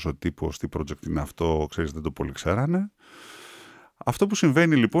λέει αυτός ο τύπος, τι project είναι αυτό, ξέρεις, δεν το πολύ ξέρανε. Αυτό που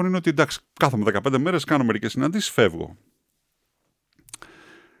συμβαίνει λοιπόν είναι ότι εντάξει, κάθομαι 15 μέρες, κάνω μερικές συναντήσεις, φεύγω.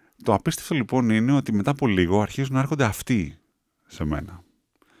 Το απίστευτο λοιπόν είναι ότι μετά από λίγο αρχίζουν να έρχονται αυτοί σε μένα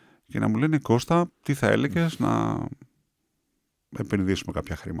και να μου λένε, Κώστα, τι θα έλεγες να επενδύσουμε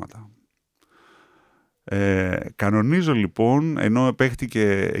κάποια χρήματα. Κανονίζω λοιπόν, ενώ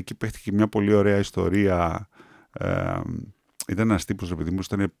εκεί παίχτηκε μια πολύ ωραία ιστορία. Ήταν ένας τύπος, ρε παιδί μου,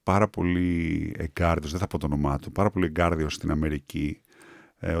 ήταν πάρα πολύ εγκάρδιος, δεν θα πω το όνομά του, πάρα πολύ εγκάρδιος στην Αμερική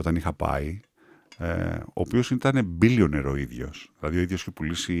όταν είχα πάει, ο οποίος ήταν billionaire ο ίδιος. Δηλαδή ο ίδιος είχε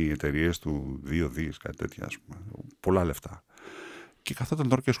πουλήσει εταιρείες του 2 δις, κάτι τέτοια, ας πούμε, πολλά λεφτά. Και καθόταν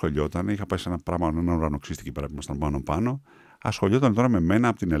τώρα και σχολιόταν. Είχα πάει σε ένα πράγμα, ένα ουρανοξύστη εκεί πέρα που ήμασταν πάνω. Ασχολιόταν τώρα με μένα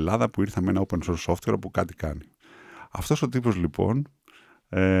από την Ελλάδα που ήρθα με ένα open source software που κάτι κάνει. Αυτός ο τύπος λοιπόν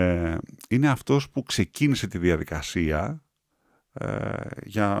είναι αυτός που ξεκίνησε τη διαδικασία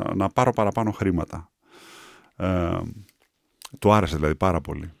για να πάρω παραπάνω χρήματα. Του άρεσε δηλαδή πάρα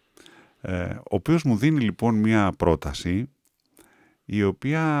πολύ. Ο οποίος μου δίνει λοιπόν μια πρόταση η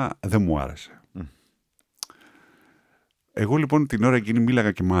οποία δεν μου άρεσε. Εγώ λοιπόν την ώρα εκείνη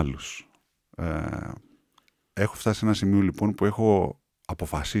μίλαγα και με άλλους. Έχω φτάσει σε ένα σημείο λοιπόν που έχω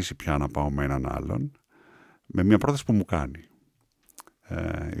αποφασίσει πια να πάω με έναν άλλον με μια πρόταση που μου κάνει.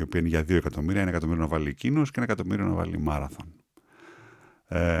 Η οποία είναι για 2 εκατομμύρια, 1 εκατομμύριο να βάλει εκείνος και 1 εκατομμύριο να βάλει μάραθον.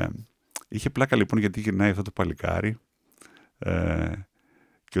 Είχε πλάκα λοιπόν γιατί γυρνάει αυτό το παλικάρι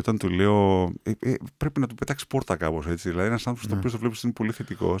και όταν του λέω πρέπει να του πετάξει πόρτα κάπως έτσι. Δηλαδή ένας άνθρωπος το οποίο το βλέπεις είναι πολύ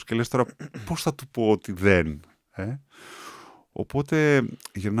θετικός και λες τώρα πώς θα του πω ότι δεν. Οπότε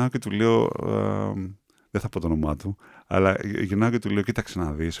γυρνάω και του λέω, δεν θα πω το όνομά του, αλλά γυρνάω και του λέω κοίταξε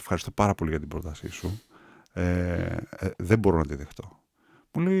να δεις, ευχαριστώ πάρα πολύ για την πρότασή σου, δεν μπορώ να τη δεχτώ.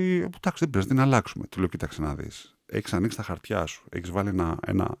 Μου λέει, εντάξει δεν πειράζει, την αλλάξουμε. Του λέω κοίταξε να δεις, έχεις ανοίξει τα χαρτιά σου, έχεις βάλει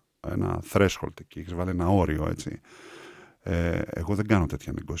ένα threshold εκεί, έχεις βάλει ένα όριο έτσι. Εγώ δεν κάνω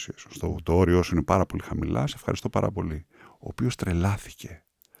τέτοια negotiation. Το όριό σου είναι πάρα πολύ χαμηλά, σε ευχαριστώ πάρα πολύ. Ο οποίος τρελάθηκε.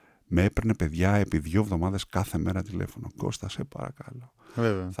 Με έπαιρνε παιδιά επί 2 εβδομάδες κάθε μέρα τηλέφωνο. Κώστα, σε παρακαλώ.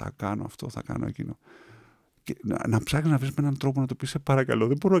 Βέβαια. Θα κάνω αυτό, θα κάνω εκείνο. Και να ψάχνεις να βρεις με έναν τρόπο να το πεις, σε παρακαλώ.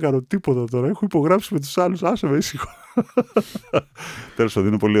 Δεν μπορώ να κάνω τίποτα τώρα. Έχω υπογράψει με τους άλλους. Άσε με ήσυχο. Τέλος πάντων,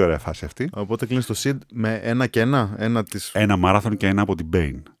 είναι πολύ ωραία φάση αυτή. Οπότε κλείνεις το seed με ένα και ένα μάραθον και ένα από την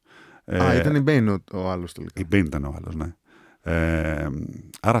Bain. Ήταν η Bain ο άλλος τελικά. Η Bain ήταν ο άλλος, ναι.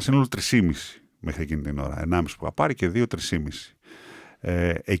 Άρα σύνολο 3,5 μέχρι εκείνη την ώρα. 1,5 που είχα πάρει και 2 3,5.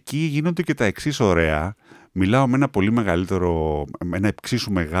 Εκεί γίνονται και τα εξής ωραία. Μιλάω με ένα πολύ μεγαλύτερο, με ένα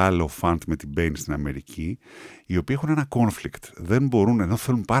εξίσου μεγάλο fund με την Bain στην Αμερική, οι οποίοι έχουν ένα conflict. Δεν μπορούν, ενώ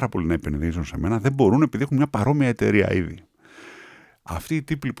θέλουν πάρα πολύ να επενδύσουν σε μένα, δεν μπορούν επειδή έχουν μια παρόμοια εταιρεία ήδη. Αυτοί οι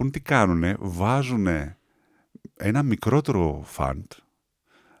τύποι λοιπόν τι κάνουνε, βάζουν ένα μικρότερο fund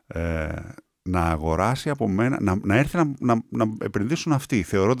να αγοράσει από μένα, να έρθει να επενδύσουν αυτοί,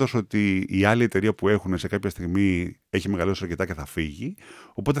 θεωρώντας ότι η άλλη εταιρεία που έχουν σε κάποια στιγμή έχει μεγαλώσει αρκετά και θα φύγει,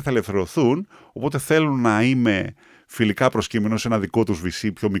 οπότε θα ελευθερωθούν, οπότε θέλουν να είμαι φιλικά προσκύμενο σε ένα δικό τους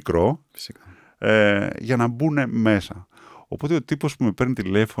VC πιο μικρό, για να μπουν μέσα. Οπότε ο τύπος που με παίρνει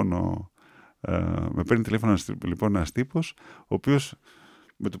τηλέφωνο, λοιπόν ένας τύπος, ο οποίος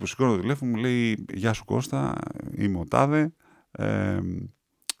με το που σηκώνω το τηλέφωνο μου λέει «Γεια σου Κώστα, είμαι ο Τάδε,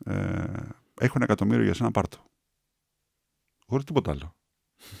 έχω 1 εκατομμύριο για σένα, πάρτο». Χωρίς τίποτα άλλο.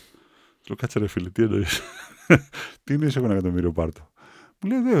 Του λέω κάτσε ρε φίλε, τι εννοείς? Τι εννοείς έχω 1 εκατομμύριο, πάρτο? Μου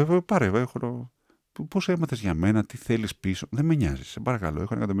λέει πάρε, πώς έμαθες για μένα, τι θέλεις πίσω? Δεν με νοιάζει, σε παρακαλώ,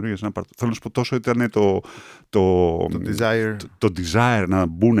 έχω 1 εκατομμύριο για σένα, πάρτο. Θέλω να σου πω τόσο ήταν το desire να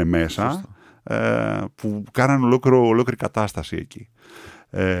μπουν μέσα, που κάνανε ολόκληρη κατάσταση εκεί.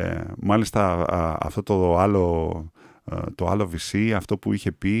 Μάλιστα αυτό το άλλο VC, αυτό που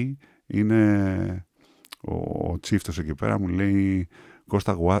είχε πει, είναι ο τσίφτος εκεί πέρα, μου λέει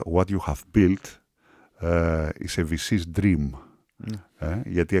Κώστα, what you have built is a VC's dream.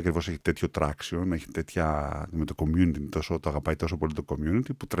 Γιατί ακριβώς έχει τέτοιο traction, έχει τέτοια, με το community, το αγαπάει τόσο πολύ το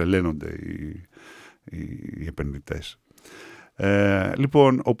community που τρελαίνονται οι επενδυτές.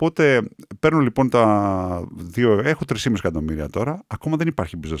 Λοιπόν, οπότε παίρνω λοιπόν τα 2, έχω 3,5 εκατομμύρια τώρα, ακόμα δεν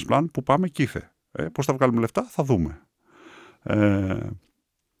υπάρχει business plan, που πάμε κήθε. Πώς θα βγάλουμε λεφτά, θα δούμε.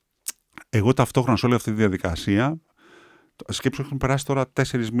 Εγώ ταυτόχρονα σε όλη αυτή τη διαδικασία, σκέψου έχουν περάσει τώρα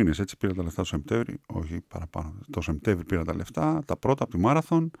 4 μήνες, έτσι πήρα τα λεφτά το Σεπτέμβρη, όχι παραπάνω, το Σεπτέμβρη πήρα τα λεφτά, τα πρώτα από τη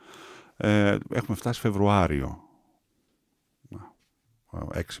Μάραθον, έχουμε φτάσει Φεβρουάριο,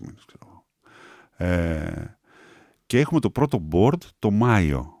 6 μήνες ξέρω εγώ. Και έχουμε το πρώτο board το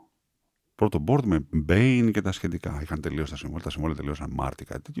Μάιο. Πρώτο board με Bain και τα σχετικά. Είχαν τελειώσει τα συμβόλαια τελειώσαν Μάρτι,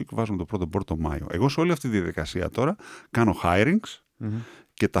 κάτι τέτοιο, και βάζουμε το πρώτο board το Μάιο. Εγώ σε όλη αυτή τη διαδικασία τώρα κάνω hirings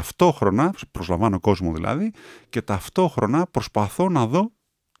και ταυτόχρονα, προσλαμβάνω κόσμο δηλαδή, και ταυτόχρονα προσπαθώ να δω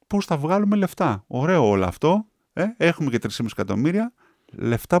πώς θα βγάλουμε λεφτά. Ωραίο όλο αυτό. Έχουμε και 3,5 εκατομμύρια.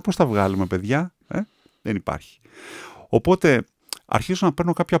 Λεφτά πώς θα βγάλουμε, παιδιά? Δεν υπάρχει. Οπότε αρχίζω να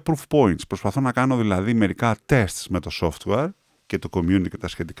παίρνω κάποια proof points. Προσπαθώ να κάνω δηλαδή μερικά tests με το software και το community και τα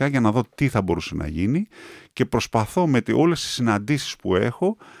σχετικά για να δω τι θα μπορούσε να γίνει, και προσπαθώ με όλες τις συναντήσεις που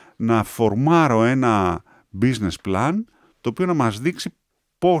έχω να φορμάρω ένα business plan το οποίο να μας δείξει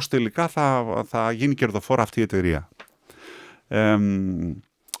πώς τελικά θα γίνει κερδοφόρα αυτή η εταιρεία.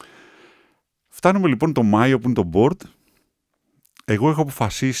 Φτάνουμε λοιπόν το Μάιο που είναι το board. Εγώ έχω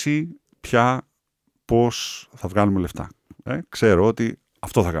αποφασίσει πια πώς θα βγάλουμε λεφτά. Ξέρω ότι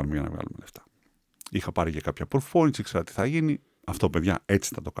αυτό θα κάνουμε για να βγάλουμε λεφτά. Είχα πάρει και κάποια performance, ήξερα τι θα γίνει. Αυτό, παιδιά,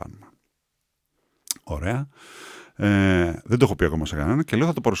 έτσι θα το κάνουμε. Ωραία. Δεν το έχω πει ακόμα σε κανένα και λέω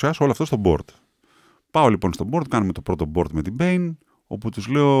θα το παρουσιάσω όλο αυτό στο board. Πάω λοιπόν στο board, κάνουμε το πρώτο board με την Bain, όπου τους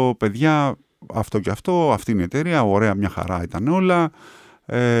λέω, παιδιά, αυτό και αυτό, αυτή είναι η εταιρεία, ωραία, μια χαρά ήταν όλα.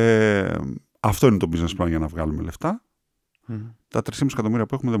 Αυτό είναι το business plan για να βγάλουμε λεφτά. Τα 3,5 εκατομμύρια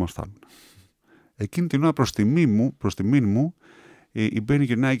που έχουμε δεν μας φτάνουν. Εκείνη την ώρα προς τιμήν μου, η Bain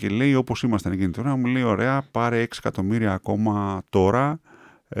γυρνάει και λέει, όπως ήμασταν εκείνη την ώρα, μου λέει, ωραία, πάρε 6 εκατομμύρια ακόμα τώρα,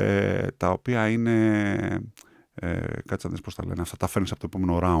 τα οποία είναι... κάτσε να δεις πώς τα λένε. Αυτά τα φέρνεις από το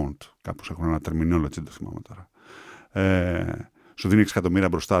επόμενο round. Κάπως έχουν ένα terminology, δεν το θυμάμαι τώρα. Σου δίνει 6 εκατομμύρια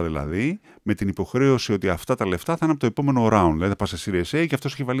μπροστά δηλαδή, με την υποχρέωση ότι αυτά τα λεφτά θα είναι από το επόμενο round. Δηλαδή θα πας σε Series A και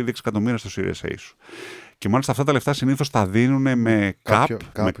αυτός έχει βάλει 6 εκατομμύρια στο Series A σου. Και μάλιστα αυτά τα λεφτά συνήθως τα δίνουν με cap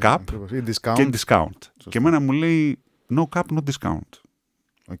και discount. Και εμένα μου λέει no cap, no discount.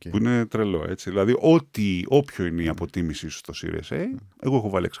 Okay. Που είναι τρελό, έτσι. Δηλαδή, όποιο είναι η αποτίμηση σου στο Series A, εγώ έχω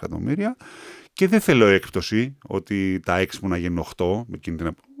βάλει 6 εκατομμύρια και δεν θέλω έκπτωση ότι τα 6 μου να γίνουν 8,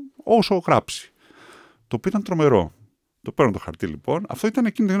 όσο γράψει. Το οποίο ήταν τρομερό. Το παίρνω το χαρτί λοιπόν. Αυτό ήταν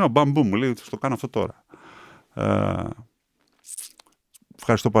εκείνη την ώρα. Μπαμπού μου λέει, θα το κάνω αυτό τώρα.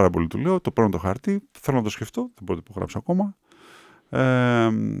 Ευχαριστώ πάρα πολύ, του λέω. Το παίρνω το χαρτί. Θέλω να το σκεφτώ. Δεν μπορώ να το υπογράψω ακόμα.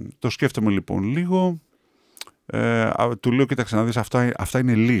 Το σκέφτομαι λοιπόν λίγο. Του λέω, κοίταξε να δεις, αυτά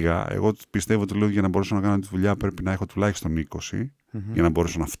είναι λίγα. Εγώ πιστεύω, του λέω, για να μπορέσω να κάνω τη δουλειά πρέπει να έχω τουλάχιστον 20 για να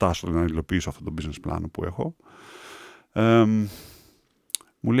μπορέσω να φτάσω, να υλοποιήσω αυτό το business plan που έχω.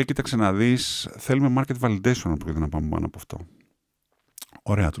 Μου λέει, κοίταξε να δεις, θέλουμε market validation να πρόκειται να πάμε πάνω από αυτό.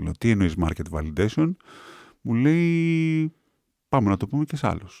 Ωραία, του λέω, τι εννοείς market validation? Μου λέει, πάμε να το πούμε και σε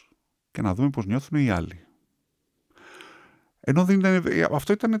άλλους και να δούμε πώς νιώθουν οι άλλοι. Ενώ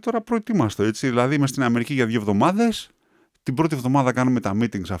αυτό ήταν τώρα προετοίμαστο, έτσι. Δηλαδή, είμαι στην Αμερική για 2 εβδομάδες. Την πρώτη εβδομάδα κάνουμε τα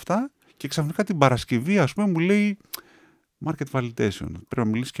meetings αυτά και ξαφνικά την Παρασκευή, ας πούμε, μου λέει market validation. Πρέπει να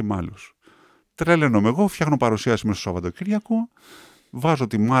μιλήσει και με άλλους. Τρέλαινομαι εγώ, φτιάχνω παρουσίαση μέσα στο Σαββατοκύριακο, βάζω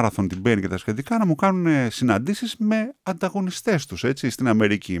τη Marathon, την Bain και τα σχετικά να μου κάνουν συναντήσεις με ανταγωνιστές τους, έτσι, στην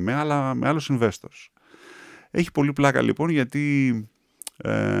Αμερική, με άλλους investors. Έχει πολύ πλάκα λοιπόν, γιατί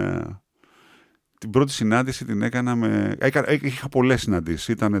την πρώτη συνάντηση την έκανα είχα πολλές συναντήσεις.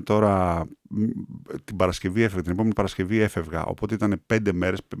 Ήταν τώρα την επόμενη Παρασκευή έφευγα. Οπότε ήταν 5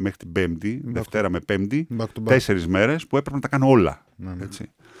 μέρες μέχρι την Πέμπτη, Δευτέρα με Πέμπτη, 4 μέρες που έπρεπε να τα κάνω όλα.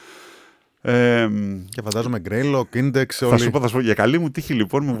 Έτσι. Και φαντάζομαι Greylock, Index, όλοι. Θα σου πω, για καλή μου τύχη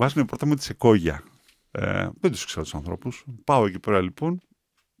λοιπόν μου βάζουν πρώτα με τη Σεκόγια. Δεν τους ξέρω τους ανθρώπους. Πάω εκεί πέρα λοιπόν,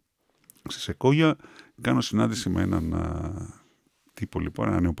 στη Σεκόγια, κάνω συνάντηση με έναν τύπο λοιπόν,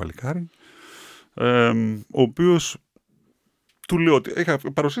 ένα νέο παλικάρι, ο οποίος του λέω ότι είχα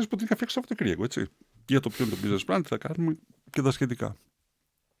παρουσίαση που την είχα φτιάξει αυτό το Σαββατοκύριακο, έτσι, για το ποιο είναι το business plan, τι θα κάνουμε και τα σχετικά.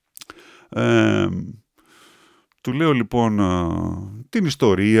 Του λέω λοιπόν την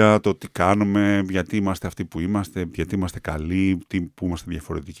ιστορία, το τι κάνουμε, γιατί είμαστε αυτοί που είμαστε, γιατί είμαστε καλοί, που είμαστε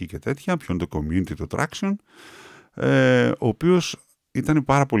διαφορετικοί και τέτοια, ποιο είναι το community, το traction, ο οποίος ήταν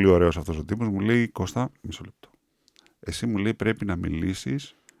πάρα πολύ ωραίος αυτός ο τύπος. Μου λέει, Κώστα, μισό λεπτό. Εσύ, μου λέει, πρέπει να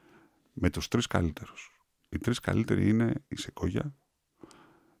μιλήσεις με τους 3 καλύτερους. Οι 3 καλύτεροι είναι η Σεκόγια,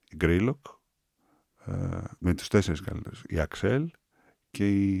 η Greylock, με τους 4 καλύτερους, η Axel και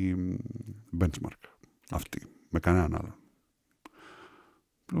η Benchmark. Αυτή, με κανέναν άλλον.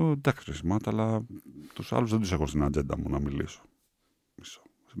 Λέω, εντάξει, Σιμάτα, αλλά τους άλλους δεν τους έχω στην ατζέντα μου να μιλήσω.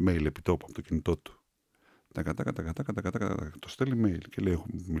 Mail επιτόπου από το κινητό του. Το στέλνει mail και λέει, έχω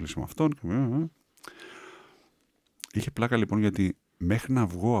μιλήσει με αυτόν. Είχε πλάκα λοιπόν, γιατί μέχρι να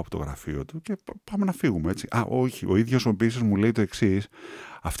βγω από το γραφείο του και πάμε να φύγουμε, έτσι. Όχι, ο ίδιος ο οποίος μου λέει το εξής.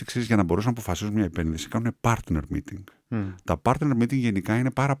 Αυτοί, ξέρεις, για να μπορέσουν να αποφασίσουν μια επένδυση κάνουν partner meeting. Τα partner meeting γενικά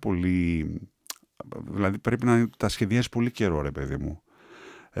είναι πάρα πολύ... Δηλαδή πρέπει να τα σχεδιάσεις πολύ καιρό, ρε παιδί μου.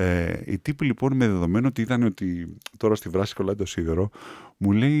 Οι τύποι λοιπόν, με δεδομένο ότι ήταν ότι τώρα στη βράση κολλάει το σίδερο,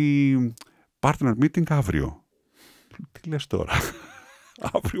 μου λέει partner meeting αύριο. Τι λες τώρα?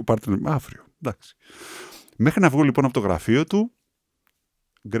 Αύριο, εντάξει. Μέχρι να βγω λοιπόν από το γραφείο του,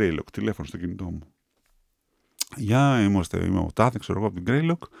 Greylock, τηλέφωνο στο κινητό μου. Είμαι ο Τάδε, ξέρω εγώ, από την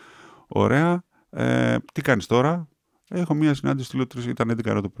Greylock. Ωραία. Τι κάνεις τώρα? Έχω μια συνάντηση, ήταν 11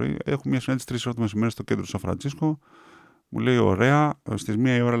 ώρα το πρωί. Έχω μια συνάντηση 3 ώρα το μεσημέρι στο κέντρο του Σαν Φρανσίσκο. Μου λέει, ωραία, στις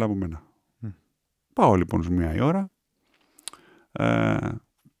 1 η ώρα έλα από μένα. Πάω λοιπόν στις 1 η ώρα.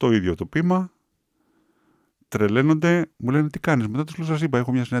 Το ίδιο το πείμα. Τρελαίνονται, μου λένε, τι κάνεις? Μετά τους λέω, σας είπα,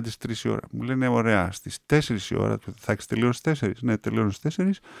 έχω μια συνάντηση 3 η ώρα. Μου λένε, ωραία, στις 4 η ώρα, θα έχεις τελειώσει 4. Ναι, τελειώνω στις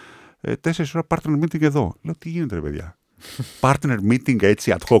 4. 4 η ώρα partner meeting εδώ. Λέω, τι γίνεται, ρε παιδιά? Partner meeting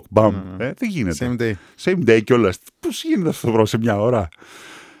έτσι ad hoc, bam. Δεν γίνεται. Same day κιόλας. Πώς γίνεται αυτό σε μια ώρα.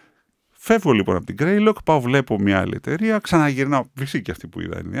 Φεύγω λοιπόν από την Greylock, πάω βλέπω μια άλλη εταιρεία, ξαναγυρνάω, φυσικά αυτή που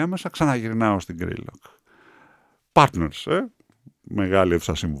είδα ενδιάμεσα, ξαναγυρνάω στην Greylock. Partners, μεγάλη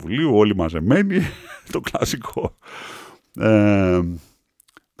αίθουσα συμβουλίου, όλοι μαζεμένοι, το κλασικό.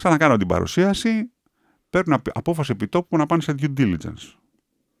 Ξανακάνω την παρουσίαση, παίρνω απόφαση επιτόπου να πάνε σε due diligence.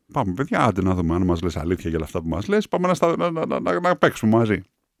 Πάμε παιδιά, άντε να δούμε αν μας λες αλήθεια για αυτά που μας λες, πάμε να παίξουμε μαζί.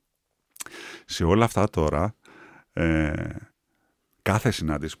 Σε όλα αυτά τώρα, κάθε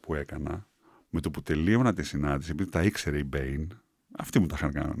συνάντηση που έκανα, με το που τελείωνα τη συνάντηση, επειδή τα ήξερε η Bain, αυτοί μου τα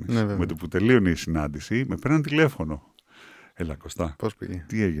είχαν κάνει. Ναι, με το που τελείωνε η συνάντηση, με παίρναν τηλέφωνο. Έλα Κωστά, πώς πήγε?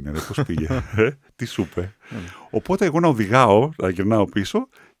 Τι έγινε, πώς πήγε, τι σου είπε. Οπότε εγώ να οδηγάω, να γυρνάω πίσω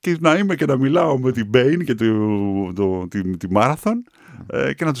και να είμαι και να μιλάω με την Bain και τη Marathon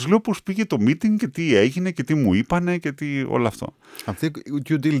και να τους λέω πώς πήγε το meeting και τι έγινε και τι μου είπανε και τι όλο αυτό. Αυτοί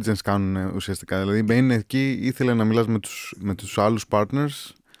due diligence κάνουν ουσιαστικά. Δηλαδή η Bain εκεί ήθελε να μιλάς με τους άλλους partners.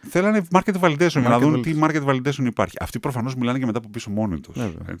 Θέλανε market validation για να δουν τι market validation υπάρχει. Αυτοί προφανώς μιλάνε και μετά από πίσω μόνοι τους.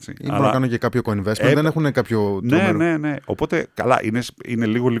 Ή μπορούν να κάνουν και κάποιο co-investment, δεν έχουν κάποιο. Ναι. Οπότε καλά, είναι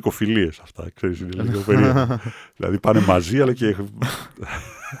λίγο λυκοφιλίες αυτά. Ξέρεις, είναι λίγο περίεργο. Δηλαδή πάνε μαζί, αλλά και.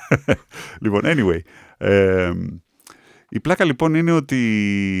 Λοιπόν, anyway. Η πλάκα λοιπόν είναι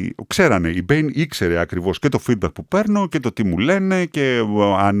ότι ξέρανε, η Bain ήξερε ακριβώς και το feedback που παίρνω και το τι μου λένε και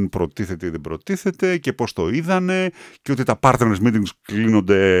αν προτίθεται ή δεν προτίθεται και πώς το είδανε και ότι τα partners meetings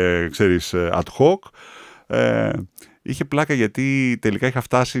κλείνονται, ξέρεις, ad hoc. Είχε πλάκα γιατί τελικά είχα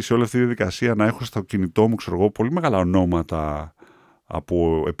φτάσει σε όλη αυτή τη διαδικασία να έχω στο κινητό μου, ξέρω εγώ, πολύ μεγάλα ονόματα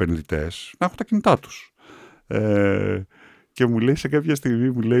από επενδυτές, να έχω τα κινητά τους. Και μου λέει σε κάποια στιγμή,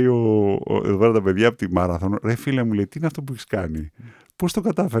 μου λέει εδώ πέρα τα παιδιά από τη Marathon, ρε φίλε μου λέει, τι είναι αυτό που έχεις κάνει? Πώς το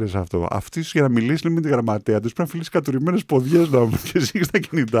κατάφερες αυτό? Αυτοί για να μιλήσει με τη γραμματέα τους πρέπει να φιλήσει κατουρημένες ποδιές να μου και εσύ στα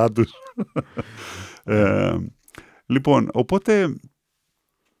κινητά τους. Λοιπόν, οπότε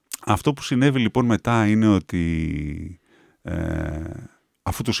αυτό που συνέβη λοιπόν μετά είναι ότι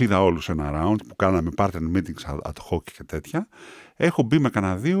αφού τους είδα όλους ένα round που κάναμε partner meetings ad hoc και τέτοια, έχω μπει με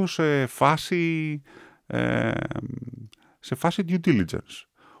κανένα δύο σε φάση due diligence,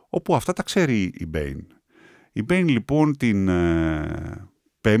 όπου αυτά τα ξέρει η Bain. Η Bain λοιπόν την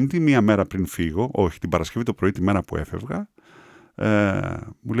Πέμπτη, μία μέρα πριν φύγω, όχι την Παρασκευή το πρωί, τη μέρα που έφευγα,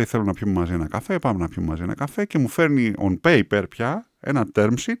 μου λέει θέλω να πιούμε μαζί ένα καφέ, πάμε να πιούμε μαζί ένα καφέ και μου φέρνει on paper πια ένα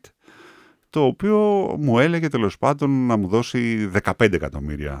term sheet, το οποίο μου έλεγε τέλος πάντων να μου δώσει 15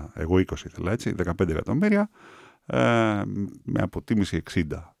 εκατομμύρια, εγώ 20 ήθελα έτσι, 15 εκατομμύρια με αποτίμηση 60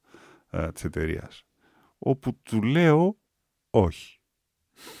 της εταιρείας. Όπου του λέω όχι.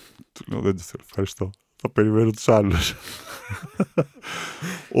 Του λέω δεν το θέλω, ευχαριστώ. Θα περιμένω τους άλλους.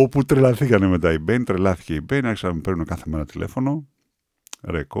 Όπου τρελαθήκανε μετά η Bain, τρελάθηκε η Bain, άρχισαν να με παίρνουν κάθε μέρα τηλέφωνο.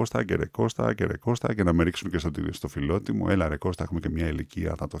 Ρε Κώστα και ρε Κώστα και ρε Κώστα και να με ρίξουν και στο φιλότιμο. Έλα ρε Κώστα, έχουμε και μια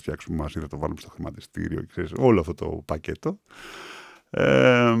ηλικία, θα το φτιάξουμε μαζί, θα το βάλουμε στο χρηματιστήριο. Ξέρεις, όλο αυτό το πακέτο.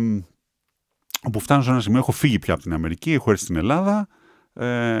 Όπου φτάνω σε ένα σημείο, έχω φύγει πια από την Αμερική, έχω έρθει στην Ελλάδα.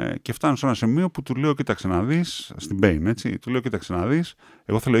 Και φτάνω σε ένα σημείο που του λέω κοίταξε να δεις, στην Bain έτσι, του λέω κοίταξε να δεις,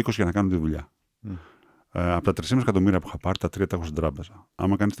 εγώ θέλω 20 για να κάνω τη δουλειά. Από τα 3,5 εκατομμύρια που είχα πάρει, τα 3 τα έχω στην τράπεζα.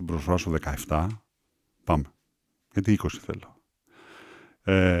 Άμα κάνεις την προσφορά σου 17, πάμε. Γιατί 20 θέλω.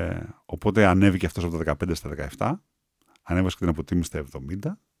 Οπότε ανέβηκε αυτός από τα 15 στα 17, ανέβασε και την αποτίμηση στα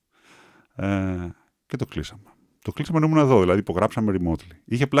 70 και το κλείσαμε. Το κλείσαμε ενώ ήμουν εδώ, δηλαδή υπογράψαμε remotely.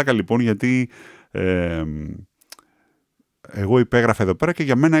 Είχε πλάκα λοιπόν γιατί εγώ υπέγραφα εδώ πέρα και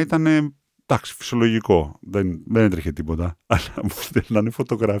για μένα ήταν εντάξει, φυσιολογικό. Δεν έτρεχε τίποτα. Αλλά μου στέλνανε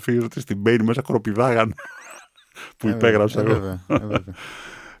φωτογραφίες ότι στην Bain μέσα κροπηδάγαν που υπέγραψα εγώ.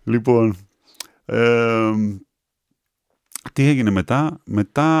 Λοιπόν, τι έγινε μετά?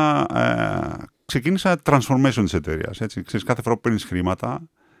 Μετά ξεκίνησα transformation της εταιρείας. Ξέρεις, κάθε φορά που παίρνεις χρήματα,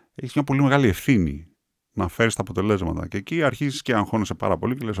 έχεις μια πολύ μεγάλη ευθύνη να φέρεις τα αποτελέσματα. Και εκεί αρχίζεις και αγχώνεσαι πάρα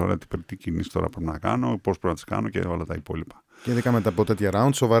πολύ και λες, ωραία, τι κινήσεις τώρα πρέπει να κάνω, πώς πρέπει να τις κάνω και όλα τα υπόλοιπα. Και ειδικά μετά από τέτοια round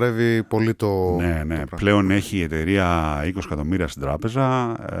σοβαρεύει πολύ το. Ναι. Πλέον έχει η εταιρεία 20 εκατομμύρια στην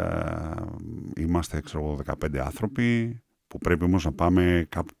τράπεζα. Είμαστε, ξέρω εγώ, 15 άνθρωποι που πρέπει όμως να πάμε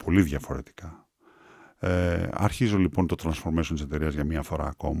κάπου πολύ διαφορετικά. Αρχίζω λοιπόν το transformation της εταιρείας για μία φορά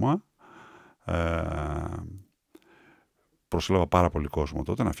ακόμα. Προσέλαβα πάρα πολύ κόσμο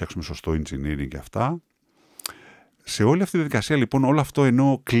τότε να φτιάξουμε σωστό engineering και αυτά. Σε όλη αυτή τη διαδικασία λοιπόν, όλο αυτό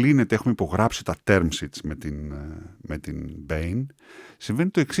ενώ κλείνεται, έχουμε υπογράψει τα term sheets με την Bain, συμβαίνει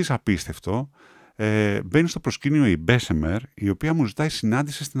το εξής απίστευτο. Μπαίνει στο προσκήνιο η Bessemer, η οποία μου ζητάει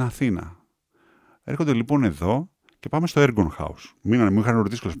συνάντηση στην Αθήνα. Έρχονται λοιπόν εδώ και πάμε στο Ergon House. Μου είχαν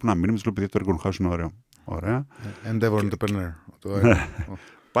ρωτήσει πού να μείνουμε, τους λέω παιδιά το Ergon House είναι ωραίο. Ωραία. Endeavor Entrepreneur.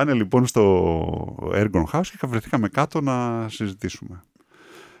 Πάνε λοιπόν στο Ergon House και βρεθήκαμε κάτω να συζητήσουμε.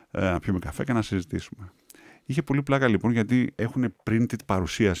 Να πιούμε καφέ και να συζητήσουμε. Είχε πολύ πλάκα λοιπόν γιατί έχουν printed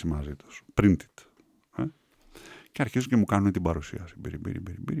παρουσίαση μαζί τους. Printed. Και αρχίζουν και μου κάνουν την παρουσίαση.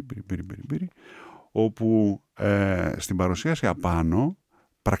 Όπου στην παρουσίαση απάνω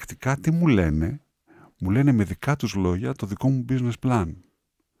πρακτικά τι μου λένε. Μου λένε με δικά τους λόγια το δικό μου business plan.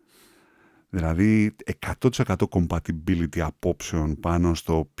 Δηλαδή 100% compatibility απόψεων πάνω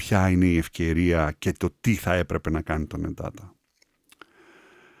στο ποια είναι η ευκαιρία και το τι θα έπρεπε να κάνει το NetData.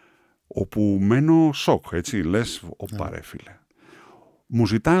 Όπου μένω σοκ, έτσι, λες, όπα ρε φίλε. Μου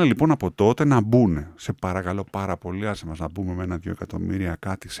ζητάνε λοιπόν από τότε να μπουν. Σε παρακαλώ πάρα πολύ, άσε μας να μπούμε με 1-2 εκατομμύρια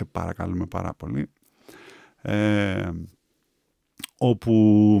κάτι, σε παρακαλούμε πάρα πολύ.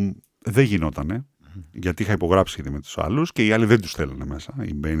 Όπου δεν γινότανε. Γιατί είχα υπογράψει ήδη με τους άλλους και οι άλλοι δεν τους θέλανε μέσα.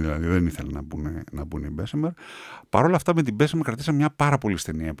 Οι Bain δηλαδή δεν ήθελαν να μπουν οι Bessemer. Παρ' όλα αυτά με την Bessemer κρατήσαμε μια πάρα πολύ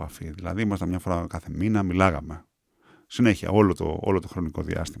στενή επαφή. Δηλαδή ήμασταν μια φορά κάθε μήνα, μιλάγαμε. Συνέχεια, όλο το χρονικό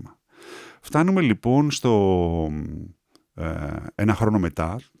διάστημα. Φτάνουμε λοιπόν στο ένα χρόνο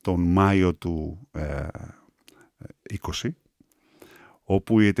μετά, τον Μάιο του 20,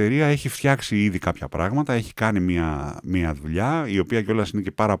 όπου η εταιρεία έχει φτιάξει ήδη κάποια πράγματα, έχει κάνει μια δουλειά, η οποία κιόλας είναι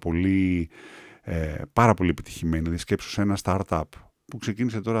και πάρα πολύ επιτυχημένη. Δηλαδή σκέψου σε ένα startup που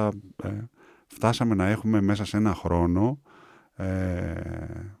ξεκίνησε τώρα, φτάσαμε να έχουμε μέσα σε ένα χρόνο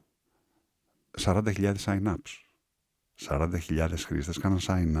 40.000 sign-ups. 40.000 χρήστες κάναν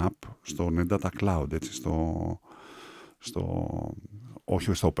sign-up στο NetData Cloud, έτσι,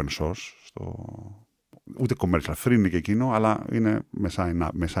 όχι στο open source, ούτε commercial, free είναι και εκείνο, αλλά είναι με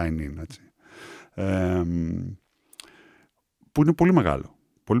sign-in, έτσι. Που είναι πολύ μεγάλο.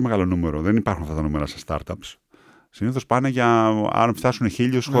 Πολύ μεγάλο νούμερο. Δεν υπάρχουν αυτά τα νούμερα σε startups. Συνήθως πάνε για αν φτάσουν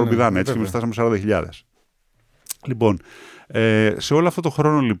 1.000 χοροπηδάνε, έτσι, και φτάσαμε 40.000. Λοιπόν, σε όλο αυτό το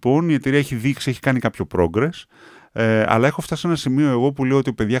χρόνο λοιπόν η εταιρεία έχει δείξει, έχει κάνει κάποιο progress, αλλά έχω φτάσει σε ένα σημείο εγώ που λέω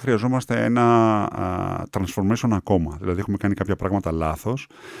ότι παιδιά χρειαζόμαστε ένα transformation ακόμα. Δηλαδή έχουμε κάνει κάποια πράγματα λάθος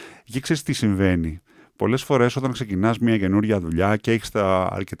και ξέρεις τι συμβαίνει. Πολλές φορές όταν ξεκινάς μια καινούργια δουλειά και έχεις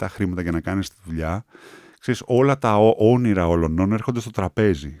αρκετά χρήματα για να κάνεις τη δουλειά, ξέρεις, όλα τα όνειρα όλων έρχονται στο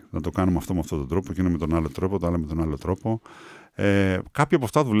τραπέζι. Να το κάνουμε αυτό με αυτόν τον τρόπο, εκείνο με τον άλλο τρόπο, το άλλο με τον άλλο τρόπο. Κάποιοι από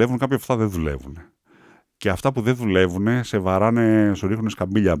αυτά δουλεύουν, κάποιοι από αυτά δεν δουλεύουν. Και αυτά που δεν δουλεύουν σε βαράνε, σου ρίχνουν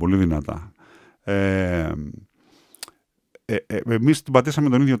σκαμπίλια πολύ δυνατά. Εμείς την πατήσαμε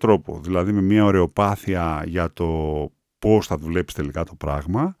τον ίδιο τρόπο. Δηλαδή με μια ωρεοπάθεια για το πώς θα δουλέψει τελικά το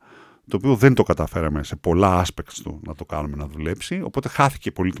πράγμα, το οποίο δεν το καταφέραμε σε πολλά aspects του να το κάνουμε να δουλέψει, οπότε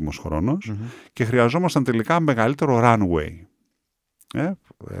χάθηκε πολύτιμος χρόνος και χρειαζόμασταν τελικά μεγαλύτερο runway.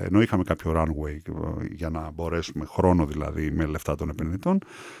 Ενώ είχαμε κάποιο runway για να μπορέσουμε, χρόνο δηλαδή, με λεφτά των επενδυτών,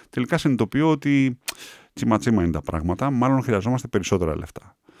 τελικά συνειδητοποιώ ότι τσιμα-τσιμα είναι τα πράγματα, μάλλον χρειαζόμαστε περισσότερα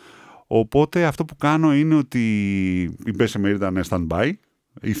λεφτά. Οπότε αυτό που κάνω είναι ότι η Bessemer ήταν stand-by,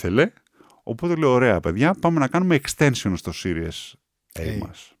 ήθελε, οπότε λέω ωραία παιδιά, πάμε να κάνουμε extension στο Series A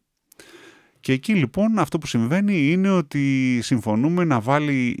μας. Και εκεί λοιπόν αυτό που συμβαίνει είναι ότι συμφωνούμε να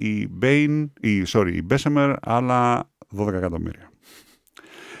βάλει η Bessemer άλλα 12 εκατομμύρια.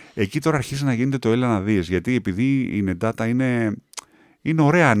 Εκεί τώρα αρχίζει να γίνεται το έλα να δεις, γιατί επειδή η NetData είναι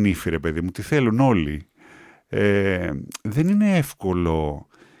ωραία ανήφη ρε παιδί μου, τη θέλουν όλοι. Δεν είναι εύκολο.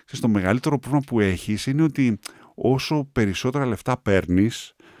 Το μεγαλύτερο πρόβλημα που έχεις είναι ότι όσο περισσότερα λεφτά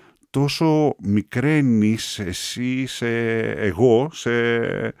παίρνεις, τόσο μικραίνεις εσύ σε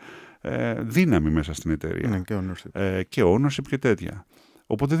δύναμη μέσα στην εταιρεία. Ναι, και ownership και τέτοια.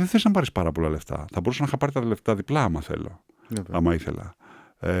 Οπότε δεν θες να πάρεις πάρα πολλά λεφτά. Θα μπορούσα να είχα πάρει τα λεφτά διπλά άμα θέλω. Άμα ήθελα.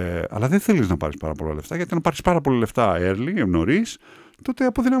 Αλλά δεν θέλεις να πάρεις πάρα πολλά λεφτά, γιατί να πάρεις πάρα πολλά λεφτά early, νωρίς, τότε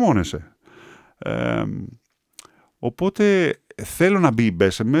αποδυναμώνεσαι. Οπότε θέλω να μπει η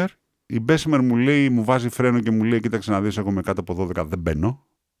Bessemer. Η Bessemer μου λέει, μου βάζει φρένο και μου λέει κοίταξε να δεις, εγώ με κάτω από 12 δεν μπαίνω.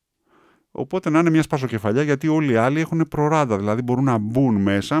 Οπότε να είναι μια σπασοκεφαλιά, γιατί όλοι οι άλλοι έχουν προράντα, δηλαδή μπορούν να μπουν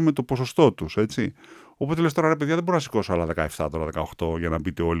μέσα με το ποσοστό τους, έτσι. Οπότε λες τώρα ρε παιδιά δεν μπορώ να σηκώσω άλλα 17, τώρα 18 για να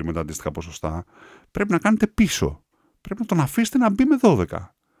μπείτε όλοι με τα αντίστοιχα ποσοστά. Πρέπει να κάνετε πίσω. Πρέπει να τον αφήσετε να μπει με 12.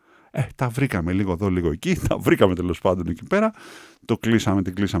 Τα βρήκαμε λίγο εδώ, λίγο εκεί, τα βρήκαμε τέλος πάντων εκεί πέρα.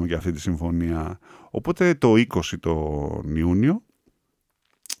 Την κλείσαμε και αυτή τη συμφωνία. Οπότε το 20 τον Ιούνιο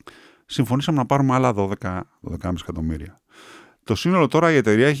συμφωνήσαμε να πάρουμε άλλα 12,5 εκατομμύρια. Το σύνολο τώρα η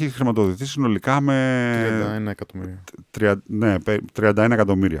εταιρεία έχει χρηματοδοτηθεί συνολικά με 31 εκατομμύρια. 31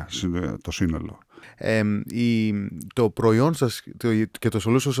 εκατομμύρια το σύνολο. Το προϊόν σας και το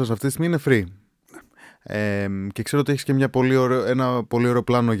solution σας αυτή τη στιγμή είναι free. Και ξέρω ότι έχεις και ένα πολύ ωραίο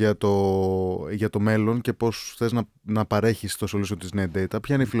πλάνο για το μέλλον και πώς θες να παρέχεις το solution της net data.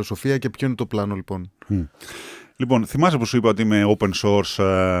 Ποια είναι η φιλοσοφία και ποιο είναι το πλάνο, λοιπόν? Λοιπόν, θυμάσαι που σου είπα ότι είμαι open source,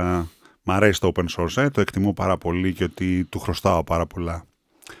 μ' αρέσει το open source, το εκτιμώ πάρα πολύ και ότι του χρωστάω πάρα πολλά.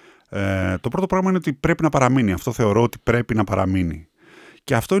 Το πρώτο πράγμα είναι ότι πρέπει να παραμείνει. Αυτό θεωρώ ότι πρέπει να παραμείνει.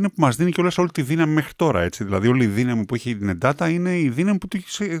 Και αυτό είναι που μας δίνει κιόλας όλη τη δύναμη μέχρι τώρα. Έτσι. Δηλαδή, όλη η δύναμη που έχει η net data είναι η δύναμη που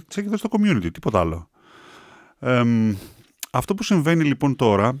της έχει δώσει το community, τίποτα άλλο. Αυτό που συμβαίνει λοιπόν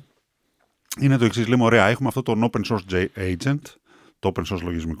τώρα είναι το εξής. Λέμε, ωραία, έχουμε αυτό το open source agent, το open source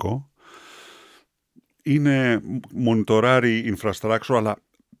λογισμικό. Είναι μονιτοράρει infrastructure, αλλά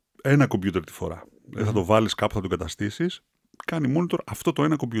ένα computer τη φορά. Δεν θα το βάλεις κάπου, θα το καταστήσεις. Κάνει monitor αυτό το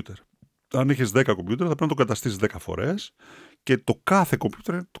ένα computer. Αν έχεις 10 computer, θα πρέπει να το καταστήσεις 10 φορές και το κάθε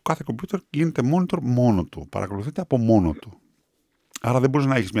computer γίνεται monitor μόνο του. Παρακολουθείται από μόνο του. Άρα δεν μπορείς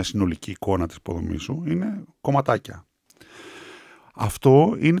να έχεις μια συνολική εικόνα της υποδομής σου. Είναι κομματάκια.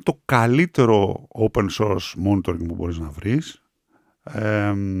 Αυτό είναι το καλύτερο open source monitoring που μπορείς να βρεις.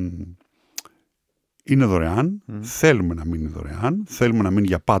 Είναι δωρεάν. Θέλουμε να μείνει δωρεάν. Θέλουμε να μείνει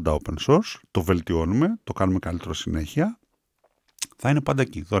για πάντα open source. Το βελτιώνουμε. Το κάνουμε καλύτερο συνέχεια. Θα είναι πάντα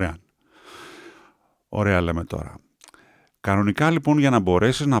εκεί, δωρεάν. Ωραία λέμε τώρα. Κανονικά λοιπόν για να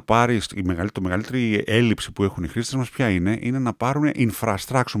μπορέσεις να πάρεις το μεγαλύτερη έλλειψη που έχουν οι χρήστες μας ποια είναι να πάρουν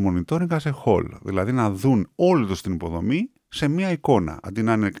infrastructure monitoring as a whole. Δηλαδή να δουν όλη τους την υποδομή σε μία εικόνα. Αντί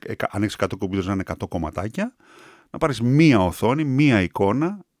να είναι, αν έχεις 100 computers να είναι 100 κομματάκια, να πάρεις μία οθόνη, μία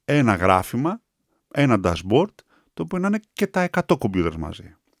εικόνα, ένα γράφημα, ένα dashboard, το οποίο να είναι και τα 100 computers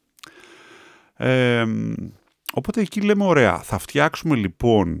μαζί. Οπότε εκεί λέμε ωραία, θα φτιάξουμε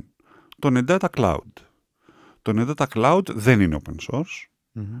λοιπόν το NetData Cloud. Το NetData Cloud δεν είναι open source.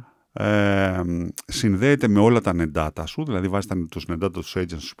 Συνδέεται με όλα τα NetData σου, δηλαδή βάζεις τους NetData τους agents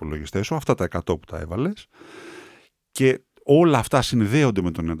στους υπολογιστές σου, αυτά τα 100 που τα έβαλες, και όλα αυτά συνδέονται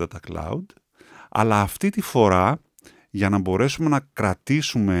με το NetData Cloud, αλλά αυτή τη φορά για να μπορέσουμε να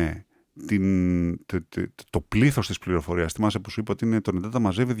κρατήσουμε το πλήθος της πληροφορίας. Θυμάσαι που σου είπα ότι το NetData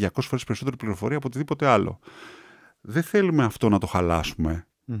μαζεύει 200 φορές περισσότερη πληροφορία από οτιδήποτε άλλο. Δεν θέλουμε αυτό να το χαλάσουμε.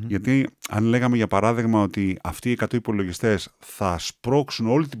 Γιατί αν λέγαμε για παράδειγμα ότι αυτοί οι 100 υπολογιστές θα σπρώξουν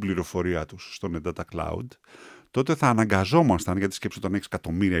όλη την πληροφορία τους στο NetData Cloud, τότε θα αναγκαζόμασταν, γιατί σκέψου όταν έχεις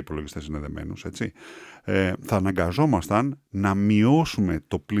εκατομμύρια υπολογιστές συνδεδεμένους, έτσι, θα αναγκαζόμασταν να μειώσουμε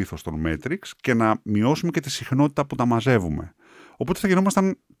το πλήθος των metrics και να μειώσουμε και τη συχνότητα που τα μαζεύουμε. Οπότε θα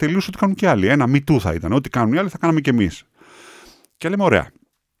γινόμασταν τελείως ό,τι κάνουν και άλλοι. Ένα me too θα ήταν. Ό,τι κάνουν οι άλλοι θα κάναμε και εμείς. Και λέμε ωραία.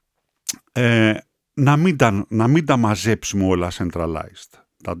 Να μην τα μαζέψουμε όλα centralized,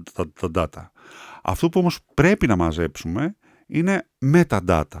 τα data. Αυτό που όμως πρέπει να μαζέψουμε είναι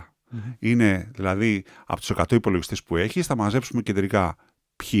metadata. Είναι δηλαδή από τους 100 υπολογιστές που έχεις θα μαζέψουμε κεντρικά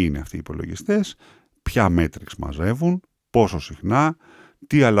ποιοι είναι αυτοί οι υπολογιστές, ποια metrics μαζεύουν, πόσο συχνά,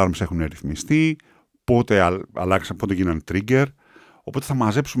 τι alarms έχουν ρυθμιστεί, πότε γίνανε trigger. Οπότε θα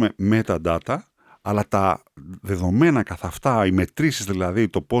μαζέψουμε metadata, αλλά τα δεδομένα καθ' αυτά, οι μετρήσεις δηλαδή,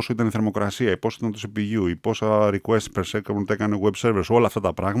 το πόσο ήταν η θερμοκρασία, πόσο ήταν το CPU, ή πόσα requests per second έκανε web servers, όλα αυτά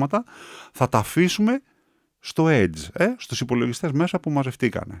τα πράγματα, θα τα αφήσουμε στο edge, στους υπολογιστές μέσα που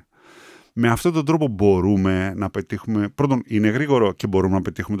μαζευτήκανε. Με αυτόν τον τρόπο μπορούμε να πετύχουμε, πρώτον είναι γρήγορο και μπορούμε να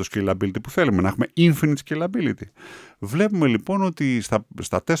πετύχουμε το scalability που θέλουμε, να έχουμε infinite scalability. Βλέπουμε λοιπόν ότι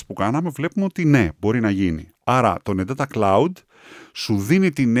στα τεστ που κάναμε, βλέπουμε ότι ναι, μπορεί να γίνει. Άρα το NetData Cloud σου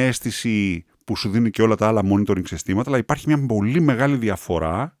δίνει την αίσθηση που σου δίνει και όλα τα άλλα monitoring συστήματα, αλλά υπάρχει μια πολύ μεγάλη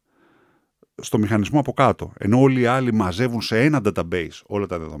διαφορά στο μηχανισμό από κάτω. Ενώ όλοι οι άλλοι μαζεύουν σε ένα database όλα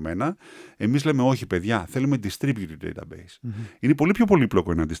τα δεδομένα, εμείς λέμε όχι παιδιά, θέλουμε distributed database. Είναι πολύ πιο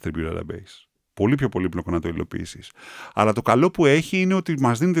πολύπλοκο ένα distributed database. Πολύ πιο πολύπλοκο να το υλοποιήσεις. Αλλά το καλό που έχει είναι ότι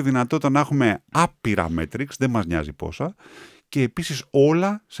μας δίνει τη δυνατότητα να έχουμε άπειρα metrics, δεν μας νοιάζει πόσα, και επίσης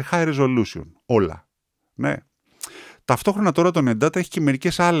όλα σε high resolution. Όλα. Ναι. Ταυτόχρονα τώρα το NetData έχει και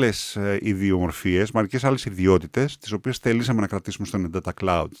μερικές άλλες ιδιομορφίες, μερικές άλλες ιδιότητες, τις οποίες θελήσαμε να κρατήσουμε στο NetData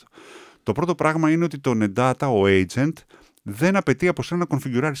Cloud. Το πρώτο πράγμα είναι ότι το NetData, ο agent, δεν απαιτεί από σένα να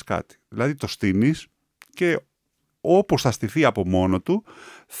κονφιγκουράρεις κάτι. Δηλαδή το στείνεις και όπως θα στηθεί από μόνο του,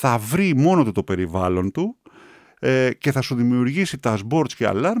 θα βρει μόνο του το περιβάλλον του και θα σου δημιουργήσει dashboards και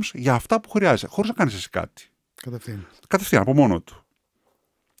alarms για αυτά που χρειάζεσαι, χωρίς να κάνεις εσύ κάτι. Κατευθείαν, από μόνο του.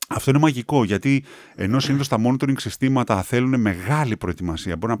 Αυτό είναι μαγικό, γιατί ενώ συνήθως τα monitoring συστήματα θέλουν μεγάλη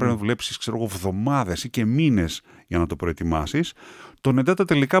προετοιμασία, μπορεί να πρέπει να δουλέψεις, εβδομάδες ή και μήνες για να το προετοιμάσεις, το NetData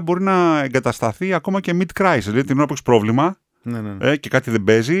τελικά μπορεί να εγκατασταθεί ακόμα και mid-crisis. Δηλαδή την ώρα που έχεις πρόβλημα και κάτι δεν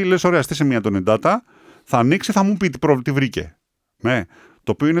παίζει, λες ωραία, στήσε μια το NetData, θα ανοίξει, θα μου πει τι βρήκε. Ναι,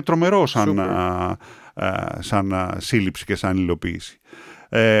 το οποίο είναι τρομερό σαν σύλληψη και σαν υλοποίηση.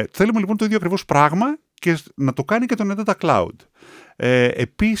 Θέλουμε λοιπόν το ίδιο ακριβώς πράγμα και να το κάνει και το NetData Cloud.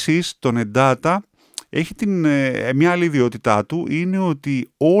 Επίσης, το NetData έχει μια άλλη ιδιότητά του, είναι ότι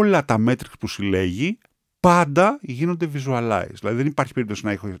όλα τα metrics που συλλέγει πάντα γίνονται visualize. Δηλαδή δεν υπάρχει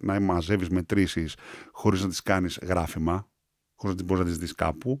περίπτωση να μαζεύεις μετρήσεις χωρίς να τις κάνεις γράφημα, χωρίς να μπορείς να τις δεις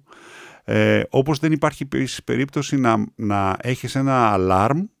κάπου. Όπως δεν υπάρχει περίπτωση να έχεις ένα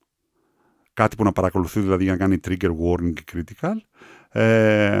alarm, κάτι που να παρακολουθεί δηλαδή για να κάνει trigger warning και critical,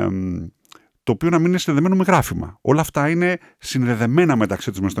 το οποίο να μην είναι συνδεδεμένο με γράφημα. Όλα αυτά είναι συνδεδεμένα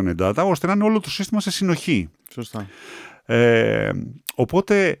μεταξύ τους μες στο NetData, ώστε να είναι όλο το σύστημα σε συνοχή. Σωστά.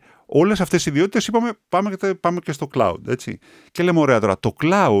 Οπότε όλες αυτές οι ιδιότητες είπαμε πάμε και στο cloud. Έτσι. Και λέμε ωραία τώρα, το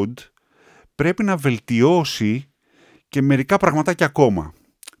cloud πρέπει να βελτιώσει και μερικά πραγματάκια ακόμα.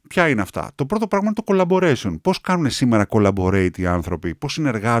 Ποια είναι αυτά? Το πρώτο πράγμα είναι το collaboration. Πώς κάνουν σήμερα collaborate οι άνθρωποι, πώς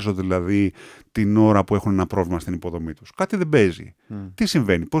συνεργάζονται δηλαδή την ώρα που έχουν ένα πρόβλημα στην υποδομή τους. Κάτι δεν παίζει. Τι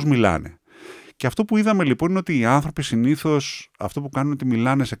συμβαίνει, πώς μιλάνε. Και αυτό που είδαμε λοιπόν είναι ότι οι άνθρωποι συνήθως αυτό που κάνουν είναι ότι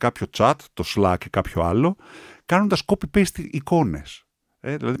μιλάνε σε κάποιο chat, το Slack ή κάποιο άλλο, κάνοντας copy-paste εικόνες.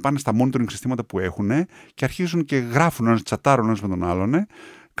 Δηλαδή πάνε στα monitoring συστήματα που έχουν και αρχίζουν και γράφουν ένας, τσατάρουν ένας με τον άλλον,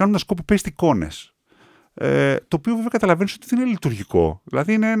 κάνοντας copy-paste εικόνες. Το οποίο βέβαια καταλαβαίνεις ότι δεν είναι λειτουργικό.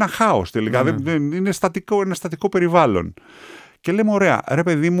 Δηλαδή είναι ένα χάος τελικά. Είναι ένα στατικό περιβάλλον. Και λέμε, ωραία, ρε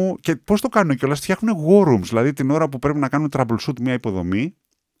παιδί μου, και πώς το κάνουν κιόλας? Φτιάχνουν war rooms. Δηλαδή την ώρα που πρέπει να κάνουν troubleshoot μια υποδομή,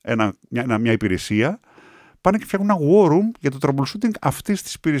 μια υπηρεσία, πάνε και φτιάχνουν ένα war room για το troubleshooting αυτής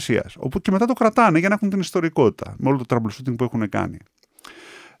της υπηρεσίας. Όπου και μετά το κρατάνε για να έχουν την ιστορικότητα με όλο το troubleshooting που έχουν κάνει.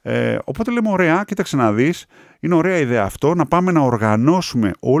 Οπότε λέμε, ωραία, κοίταξε να δεις, είναι ωραία ιδέα αυτό, να πάμε να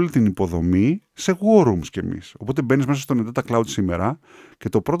οργανώσουμε όλη την υποδομή σε war rooms κι εμείς. Οπότε μπαίνεις μέσα στο NetData Cloud σήμερα και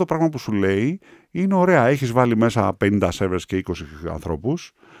το πρώτο πράγμα που σου λέει είναι, ωραία, έχεις βάλει μέσα 50 servers και 20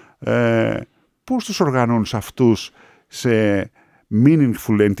 ανθρώπους, πώς τους οργανώνεις αυτούς σε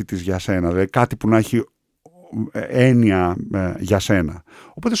meaningful entities για σένα, δηλαδή κάτι που να έχει έννοια για σένα.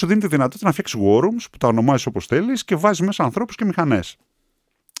 Οπότε σου δίνει τη δυνατότητα να φτιάξεις war rooms που τα ονομάζεις όπως θέλεις και βάζεις μέσα ανθρώπους και μηχανές.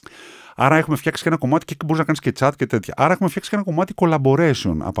 Άρα έχουμε φτιάξει και ένα κομμάτι και μπορείς να κάνεις και chat και τέτοια. Άρα έχουμε φτιάξει και ένα κομμάτι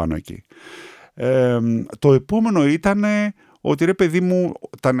collaboration απάνω εκεί. Το επόμενο ήταν ότι, ρε παιδί μου,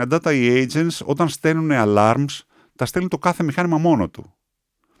 τα NetData agents όταν στέλνουν alarms, τα στέλνει το κάθε μηχάνημα μόνο του.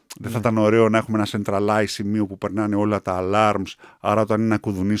 Δεν θα ήταν ωραίο να έχουμε ένα centralized σημείο που περνάνε όλα τα alarms, άρα όταν είναι να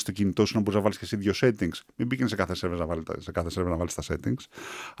κουδουνίσεις στο κινητό σου να μπορείς να βάλεις και εσύ δύο settings. Μην πήγαινε σε κάθε server να βάλεις τα settings.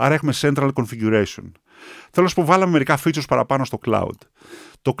 Άρα έχουμε central configuration. Θέλω να σου πω, βάλαμε μερικά features παραπάνω στο cloud.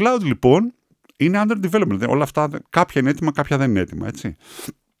 Το cloud λοιπόν είναι under development. Όλα αυτά, κάποια είναι έτοιμα, κάποια δεν είναι έτοιμα, έτσι.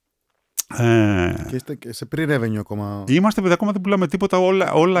 Και είστε σε pre-revenue ακόμα. Είμαστε, παιδιά, ακόμα δεν πουλάμε τίποτα,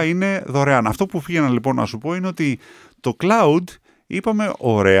 όλα είναι δωρεάν. Αυτό που πήγαινα λοιπόν να σου πω είναι ότι το cloud είπαμε,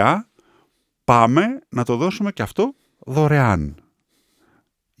 ωραία, πάμε να το δώσουμε και αυτό δωρεάν.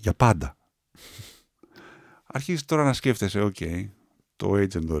 Για πάντα. Αρχίζεις τώρα να σκέφτεσαι, το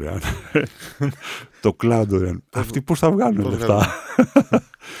agent δωρεάν, το cloud δωρεάν. Αυτοί πώς θα βγάλουν λεφτά?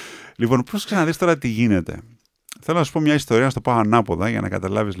 Λοιπόν, πρόσεξε να δεις τώρα τι γίνεται. Θέλω να σου πω μια ιστορία, να το πάω ανάποδα για να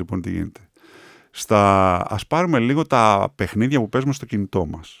καταλάβεις λοιπόν τι γίνεται. Ας πάρουμε λίγο τα παιχνίδια που παίζουμε στο κινητό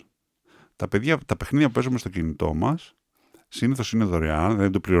μας. Τα παιχνίδια που παίζουμε στο κινητό μας συνήθως είναι δωρεάν,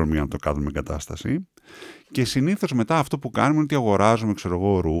 δεν το πληρώνουμε για να το κάνουμε εγκατάσταση. Και συνήθως μετά αυτό που κάνουμε είναι ότι αγοράζουμε,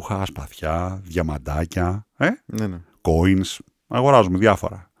 ρούχα, σπαθιά, διαμαντάκια, coins, αγοράζουμε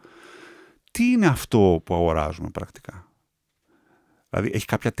διάφορα. Τι είναι αυτό που αγοράζουμε πρακτικά? Δηλαδή έχει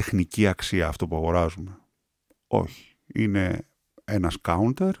κάποια τεχνική αξία αυτό που αγοράζουμε? Όχι. Είναι ένας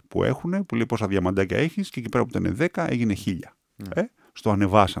counter που έχουν, που λέει πόσα διαμαντάκια έχεις και εκεί πέρα που ήταν 10 έγινε 1000. Στο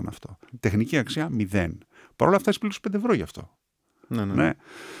ανεβάσαν αυτό. Τεχνική αξία 0. Παρ' όλα αυτά εσύ πλήρωσες 5 ευρώ γι' αυτό. Ναι.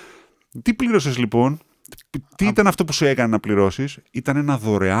 Τι πλήρωσες λοιπόν? Τι ήταν αυτό που σου έκανε να πληρώσεις? Ήταν ένα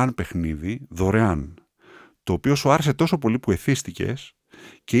δωρεάν παιχνίδι, δωρεάν, το οποίο σου άρεσε τόσο πολύ που εθίστηκες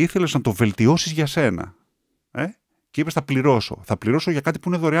και ήθελες να το βελτιώσεις για σένα. Και είπες θα πληρώσω. Θα πληρώσω για κάτι που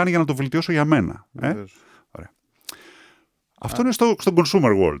είναι δωρεάν για να το βελτιώσω για μένα. Ωραία. Αυτό είναι στο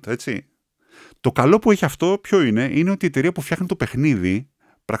consumer world, έτσι. Το καλό που έχει αυτό ποιο είναι? Είναι ότι η εταιρεία που φτιάχνει το παιχνίδι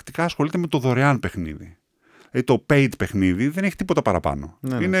πρακτικά ασχολείται με το δωρεάν παιχνίδι. Το paid παιχνίδι δεν έχει τίποτα παραπάνω.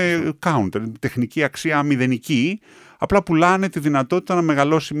 Είναι counter, τεχνική αξία μηδενική, απλά πουλάνε τη δυνατότητα να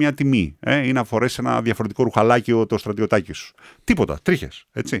μεγαλώσει μια τιμή ή να φορέσει ένα διαφορετικό ρουχαλάκι το στρατιωτάκι σου. Τίποτα, τρίχες,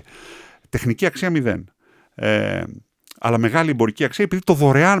 έτσι. Τεχνική αξία 0. Αλλά μεγάλη εμπορική αξία, επειδή το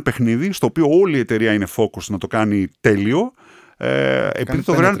δωρεάν παιχνίδι, στο οποίο όλη η εταιρεία είναι focus να το κάνει τέλειο, επειδή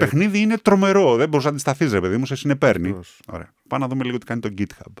το δωρεάν παιχνίδι είναι τρομερό, δεν μπορείς να αντισταθείς, ρε παιδί μου, σε συνεπέρνει. Ωραία. Πάμε να δούμε λίγο τι κάνει το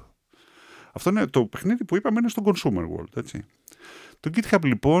GitHub. Αυτό είναι το παιχνίδι που είπαμε, είναι στο consumer world, έτσι. Το GitHub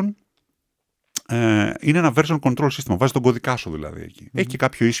λοιπόν είναι ένα version control system. Βάζει τον κωδικά σου δηλαδή εκεί. Έχει και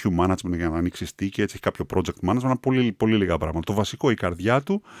κάποιο issue management για να ανοίξει sticky, έτσι, έχει κάποιο project management, πολύ, πολύ λίγα πράγματα. Το βασικό, η καρδιά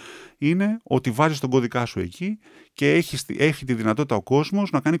του είναι ότι βάζει τον κωδικά σου εκεί και έχει τη δυνατότητα ο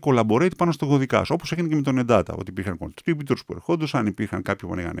κόσμος να κάνει collaborate πάνω στον κωδικά σου. Όπως έγινε και με τον Endata. Ότι υπήρχαν contributors που ερχόντουσαν, υπήρχαν κάποιοι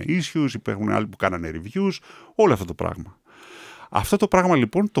που έκαναν issues, υπήρχαν άλλοι που κάνανε reviews, όλο αυτό το πράγμα. Αυτό το πράγμα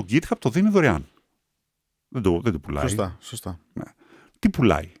λοιπόν το GitHub το δίνει δωρεάν. Δεν το πουλάει. Σωστά. Ναι. Τι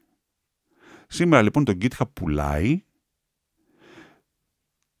πουλάει? Σήμερα λοιπόν το GitHub πουλάει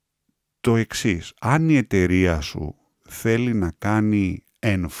το εξής. Αν η εταιρεία σου θέλει να κάνει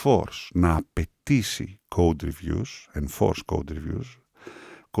enforce, να απαιτήσει code reviews, enforce code reviews,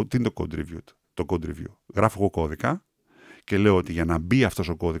 τι είναι το code review? Το code review. Γράφω εγώ κώδικα και λέω ότι για να μπει αυτός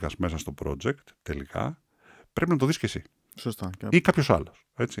ο κώδικας μέσα στο project τελικά πρέπει να το δεις και εσύ. Σωστά. Ή κάποιος άλλος.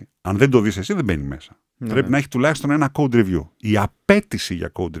 Έτσι. Αν δεν το δεις εσύ δεν μπαίνει μέσα. Πρέπει να έχει τουλάχιστον ένα code review. Η απέτηση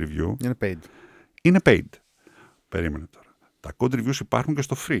για code review είναι paid. Περίμενε τώρα. Τα code reviews υπάρχουν και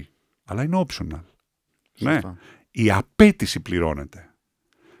στο free, αλλά είναι optional. Ναι. Η απέτηση πληρώνεται.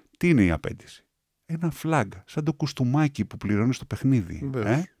 Τι είναι η απέτηση? Ένα flag, σαν το κουστούμάκι που πληρώνει στο παιχνίδι.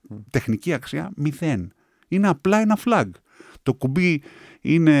 Τεχνική αξία 0. Είναι απλά ένα flag. Το κουμπί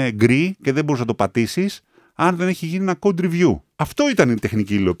είναι γκρι και δεν μπορείς να το πατήσεις αν δεν έχει γίνει ένα code review. Αυτό ήταν η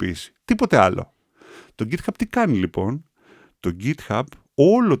τεχνική υλοποίηση. Τίποτε άλλο. Το GitHub τι κάνει λοιπόν? Το GitHub,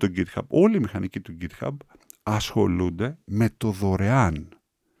 όλη η μηχανική του GitHub ασχολούνται με το δωρεάν.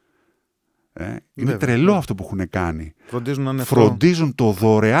 Είναι τρελό αυτό που έχουν κάνει. Φροντίζουν το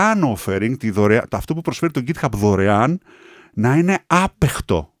δωρεάν offering, αυτό που προσφέρει το GitHub δωρεάν, να είναι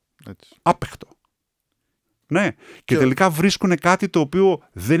άπεχτο. Άπεχτο. Ναι. Και τελικά βρίσκουν κάτι το οποίο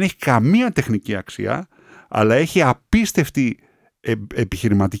δεν έχει καμία τεχνική αξία, αλλά έχει απίστευτη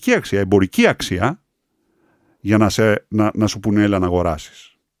επιχειρηματική αξία, εμπορική αξία, για να σου πούνε έλα να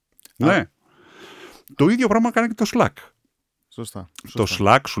αγοράσεις. Ναι. Το ίδιο πράγμα κάνει και το Slack. Σωστά. Το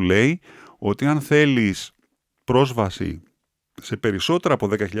Slack σου λέει ότι αν θέλεις πρόσβαση σε περισσότερα από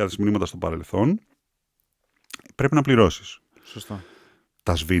 10.000 μηνύματα στο παρελθόν, πρέπει να πληρώσεις. Σωστά.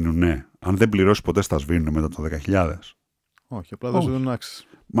 Τα σβήνουνε. Αν δεν πληρώσεις ποτέ, τα σβήνουνε μετά το 10.000. Όχι, απλά δεν σου δίνουν access.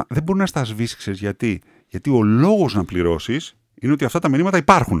 Μα δεν μπορεί να στα σβήσεις, γιατί ο λόγος να πληρώσεις είναι ότι αυτά τα μηνύματα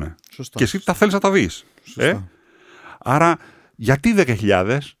υπάρχουν. Σωστά. Και εσύ τα θέλεις να τα δεις. Άρα, γιατί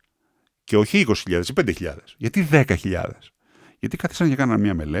 10.000 και όχι 20.000 ή 5.000? Γιατί 10.000? Γιατί κάθισαν και κάναν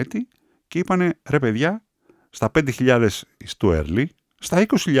μια μελέτη και είπανε, ρε παιδιά, στα 5.000 is too early, στα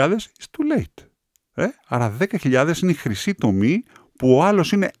 20.000 is too late. Άρα 10.000 είναι η χρυσή τομή που ο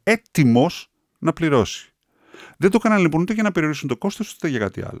άλλος είναι έτοιμος να πληρώσει. Δεν το έκαναν λοιπόν ούτε για να περιορίσουν το κόστος, ούτε για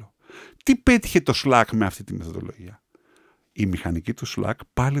κάτι άλλο. Τι πέτυχε το Slack με αυτή τη μεθοδολογία? Οι μηχανικοί του Slack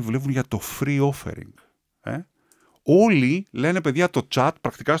πάλι δουλεύουν για το free offering. Όλοι λένε, παιδιά, το chat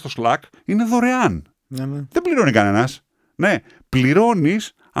πρακτικά στο Slack είναι δωρεάν. Δεν πληρώνει κανένας. Ναι,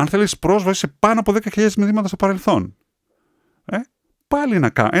 πληρώνεις αν θέλεις πρόσβαση σε πάνω από 10.000 μηνύματα στο παρελθόν. Πάλι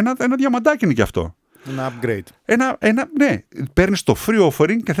ένα διαμαντάκι είναι και αυτό. Ένα upgrade. Ναι, παίρνεις το free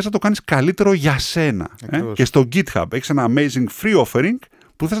offering και θες να το κάνεις καλύτερο για σένα. Και στο GitHub έχεις ένα amazing free offering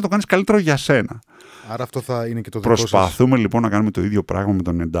που θες να το κάνεις καλύτερο για σένα. Άρα αυτό θα είναι και το δικό σας. Προσπαθούμε λοιπόν να κάνουμε το ίδιο πράγμα με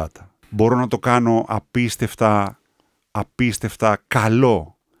τον Endata. Μπορώ να το κάνω απίστευτα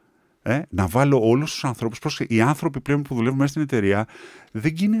καλό. Να βάλω όλους τους ανθρώπους. Οι άνθρωποι πλέον που δουλεύουν μέσα στην εταιρεία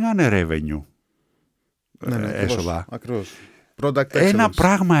δεν κυνηγάνε revenue. Έσοδα. Ακριβώς. Ένα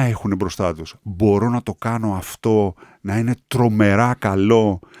πράγμα έχουν μπροστά τους. Μπορώ να το κάνω αυτό να είναι τρομερά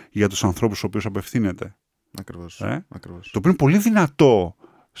καλό για τους ανθρώπους στους οποίους απευθύνεται. Ακριβώς. Το οποίο είναι πολύ δυνατό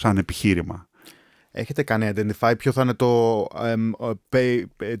σαν επιχείρημα. Έχετε κάνει identify ποιο θα είναι το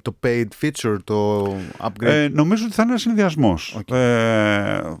paid feature, το upgrade? Νομίζω ότι θα είναι ένα συνδυασμός.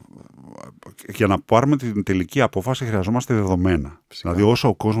 Για να πάρουμε την τελική απόφαση χρειαζόμαστε δεδομένα. Φυσικά. Δηλαδή όσο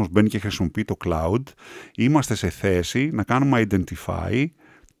ο κόσμος μπαίνει και χρησιμοποιεί το cloud, είμαστε σε θέση να κάνουμε identify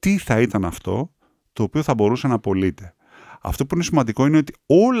τι θα ήταν αυτό το οποίο θα μπορούσε να πωλείται. Αυτό που είναι σημαντικό είναι ότι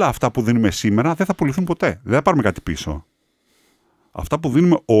όλα αυτά που δίνουμε σήμερα δεν θα πωληθούν ποτέ. Δεν θα πάρουμε κάτι πίσω. Αυτά που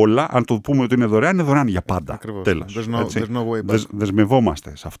δίνουμε όλα, αν το πούμε ότι είναι δωρεάν για πάντα. Τέλος. There's no way back.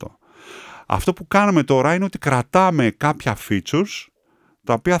 Δεσμευόμαστε σε αυτό. Αυτό που κάνουμε τώρα είναι ότι κρατάμε κάποια features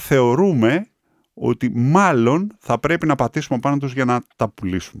τα οποία θεωρούμε ότι μάλλον θα πρέπει να πατήσουμε πάνω τους για να τα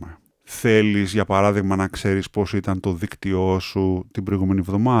πουλήσουμε. Θέλεις, για παράδειγμα, να ξέρεις πώς ήταν το δίκτυό σου την προηγούμενη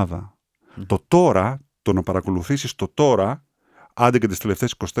εβδομάδα. Το τώρα, το να παρακολουθήσεις το τώρα, άντε και τις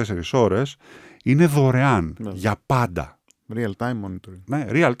τελευταίες 24 ώρες, είναι δωρεάν για πάντα. Real time monitoring. Ναι,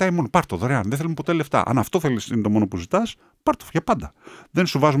 real time monitoring. Πάρ' το δωρεάν. Δεν θέλουμε ποτέ λεφτά. Αν αυτό θέλεις, είναι το μόνο που ζητάς, πάρ' το για πάντα. Δεν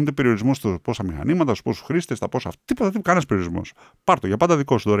σου βάζουμε ούτε περιορισμό στο πόσα μηχανήματα, στους πόσους χρήστες, στα πόσα. Τίποτα, κανένας περιορισμός. Πάρ' το για πάντα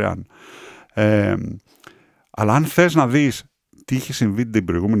δικό σου δωρεάν. Αλλά αν θες να δεις τι είχε συμβεί την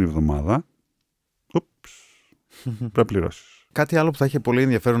προηγούμενη εβδομάδα, πρέπει να πληρώσεις. Κάτι άλλο που θα είχε πολύ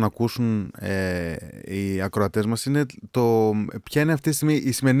ενδιαφέρον να ακούσουν οι ακροατές μας είναι ποια είναι αυτή τη στιγμή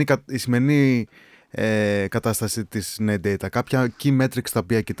η σημερινή κατάσταση της Net Data. Κάποια key metrics τα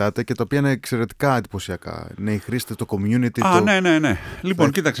οποία κοιτάτε και τα οποία είναι εξαιρετικά εντυπωσιακά. Είναι οι χρήστες, το community. Ναι.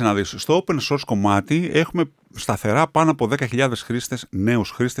 Λοιπόν, κοίταξε να δεις. Στο open source κομμάτι έχουμε σταθερά πάνω από 10.000 χρήστες, νέους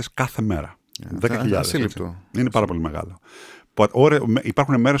χρήστες κάθε μέρα. 10.000. Ασύλληπτο. Είναι πάρα πολύ μεγάλο.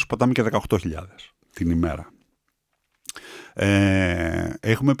 Υπάρχουν μέρες που πατάμε και 18.000 την ημέρα.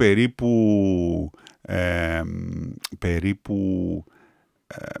 Έχουμε περίπου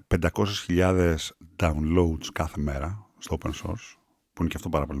 500.000 downloads κάθε μέρα στο open source, που είναι και αυτό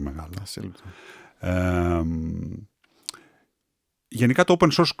πάρα πολύ μεγάλο. Γενικά το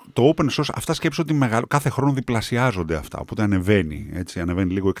open source, αυτά σκέψω ότι κάθε χρόνο διπλασιάζονται αυτά, οπότε ανεβαίνει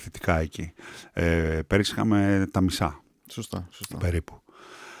λίγο εκθετικά εκεί. Πέρυσι είχαμε τα μισά. Σωστά. Περίπου.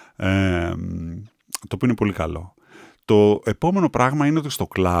 Το οποίο είναι πολύ καλό. Το επόμενο πράγμα είναι ότι στο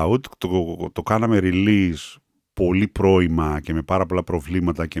cloud το κάναμε release πολύ πρώιμα και με πάρα πολλά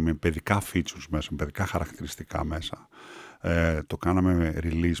προβλήματα και με παιδικά features μέσα, με παιδικά χαρακτηριστικά μέσα. Το κάναμε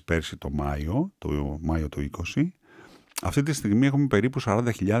release πέρσι το Μάιο του 20. Αυτή τη στιγμή έχουμε περίπου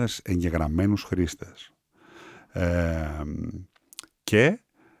 40.000 εγγεγραμμένους χρήστες. Και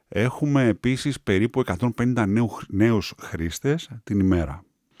έχουμε επίσης περίπου 150 νέους χρήστες την ημέρα.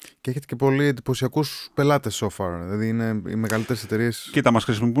 Και έχετε και πολύ εντυπωσιακούς πελάτες so far. Δηλαδή είναι οι μεγαλύτερες εταιρείες. Κοίτα, μας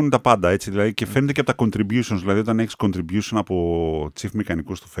χρησιμοποιούν τα πάντα έτσι. Δηλαδή, και φαίνεται και από τα contributions. Δηλαδή, όταν έχεις contribution από chief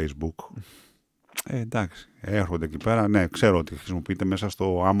μηχανικούς του Facebook. Εντάξει, έρχονται εκεί πέρα. Ναι, ξέρω ότι χρησιμοποιείται μέσα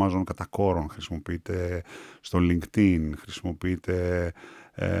στο Amazon κατά κόρον. Χρησιμοποιείται στο LinkedIn. Χρησιμοποιείται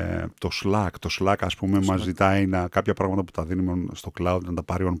το Slack. Το Slack, ας πούμε, μας ζητάει κάποια πράγματα που τα δίνουμε στο cloud να τα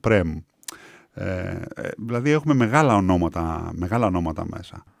πάρει on-prem. Δηλαδή έχουμε μεγάλα ονόματα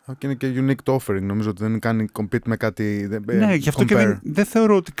μέσα. Και είναι και unique to offering. Νομίζω ότι δεν κάνει compete με κάτι. Ναι, γι' αυτό και δεν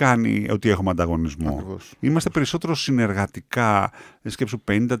θεωρώ ότι έχουμε ανταγωνισμό. Ακριβώς. Είμαστε περισσότερο συνεργατικά. Σκέψου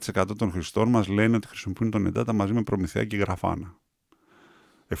 50% των χρηστών μας λένε ότι χρησιμοποιούν τον Net Data μαζί με Προμηθέα και Γραφάνα.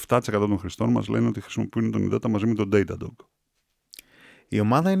 7% των χρηστών μας λένε ότι χρησιμοποιούν τον Net Data μαζί με τον Datadog. Η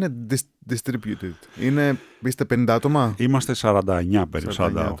ομάδα είναι distributed. Είστε 50 άτομα? Είμαστε 49 περίπου,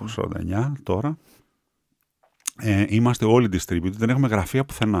 49 τώρα. Είμαστε όλοι distributed, δεν έχουμε γραφεία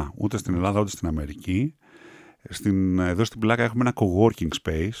πουθενά, ούτε στην Ελλάδα ούτε στην Αμερική. Εδώ στην Πλάκα έχουμε ένα coworking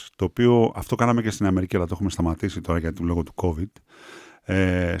space, το οποίο αυτό κάναμε και στην Αμερική, αλλά το έχουμε σταματήσει τώρα γιατί λόγω του COVID.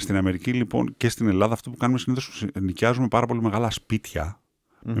 Στην Αμερική λοιπόν και στην Ελλάδα αυτό που κάνουμε συνήθως νοικιάζουμε πάρα πολύ μεγάλα σπίτια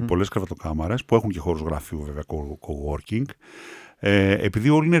με πολλές κρεβατοκάμαρες που έχουν και χώρους γραφείου βέβαια coworking. Επειδή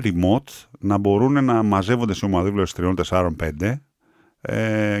όλοι είναι remote, να μπορούν να μαζεύονται σε ομαδίβλες 3, 4, 5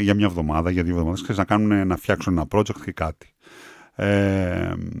 για μια εβδομάδα, για 2 εβδομάδες, να φτιάξουν ένα project και κάτι.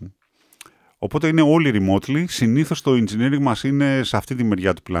 Οπότε είναι όλοι remotely. Συνήθως το engineering μας είναι σε αυτή τη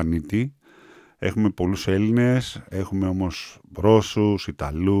μεριά του πλανήτη. Έχουμε πολλούς Έλληνες, έχουμε όμως Ρώσους,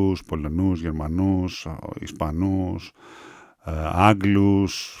 Ιταλούς, Πολωνούς, Γερμανούς, Ισπανούς,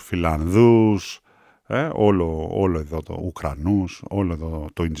 Άγγλους, Φιλανδούς, όλο εδώ το Ουκρανούς, όλο εδώ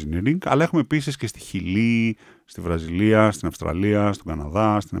το engineering, αλλά έχουμε επίσης και στη Χιλή, στη Βραζιλία, στην Αυστραλία, στον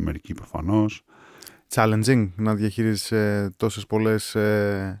Καναδά, στην Αμερική προφανώς. Challenging να διαχείριζεις τόσες πολλές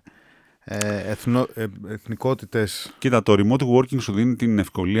εθνικότητες. Κοίτα, το remote working σου δίνει την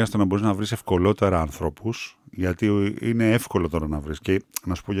ευκολία στο να μπορείς να βρεις ευκολότερα ανθρώπους, γιατί είναι εύκολο τώρα να βρεις. Και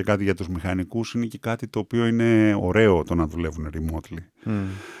να σου πω και κάτι για τους μηχανικούς, είναι και κάτι το οποίο είναι ωραίο το να δουλεύουν remotely.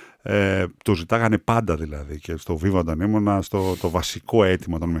 Το ζητάγανε πάντα δηλαδή και στο Viva όταν ήμουνα, το βασικό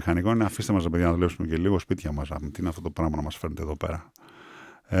αίτημα των μηχανικών είναι αφήστε μας παιδιά να δουλέψουμε και λίγο σπίτια μας. Τι είναι αυτό το πράγμα να μας φέρνετε εδώ πέρα.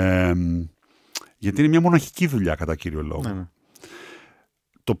 Γιατί είναι μια μοναχική δουλειά κατά κύριο λόγο. Ναι.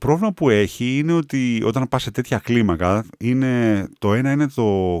 Το πρόβλημα που έχει είναι ότι όταν πας σε τέτοια κλίμακα, το ένα είναι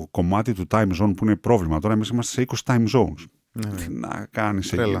το κομμάτι του time zone που είναι πρόβλημα. Τώρα εμείς είμαστε σε 20 time zones. Τι να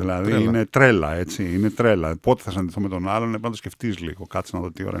κάνεις εκεί, δηλαδή είναι τρέλα, έτσι, είναι τρέλα. Πότε θα συναντηθώ με τον άλλον, πρέπει να το σκεφτείς λίγο. Κάτσε να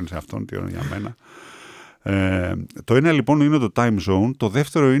δω τι ώρα είναι σε αυτόν, τι ώρα είναι για μένα. Το ένα λοιπόν είναι το time zone, το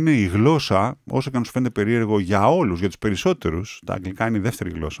δεύτερο είναι η γλώσσα, όσο και αν σου φαίνεται περίεργο για όλους, για τους περισσότερους, τα αγγλικά είναι η δεύτερη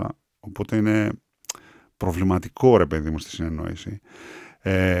γλώσσα, οπότε είναι προβληματικό ρε παιδί μου στη συνεννόηση.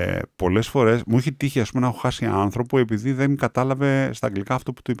 Πολλές φορές μου έχει τύχει ας πούμε, να έχω χάσει άνθρωπο επειδή δεν κατάλαβε στα αγγλικά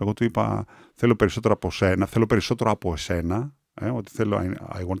αυτό που του είπα. Εγώ του είπα θέλω περισσότερο από σένα, θέλω περισσότερο από εσένα, ότι θέλω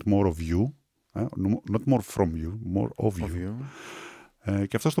I want more of you, Not more from you, more of you.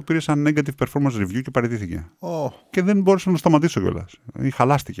 Και αυτό το πήρε σαν negative performance review και παραιτήθηκε. Και δεν μπόρεσε να το σταματήσω κιόλας.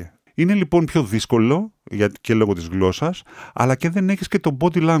 Χαλάστηκε. Είναι λοιπόν πιο δύσκολο και λόγω της γλώσσας, αλλά και δεν έχεις και το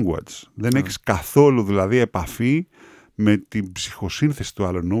body language. Δεν έχεις καθόλου δηλαδή επαφή με την ψυχοσύνθεση του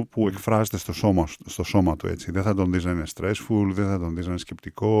άλλου που εκφράζεται στο σώμα του. Έτσι. Δεν θα τον δεις να είναι stressful, δεν θα τον δεις να είναι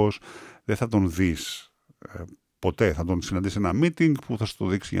σκεπτικός, δεν θα τον δεις ποτέ. Θα τον συναντήσει σε ένα meeting που θα σου το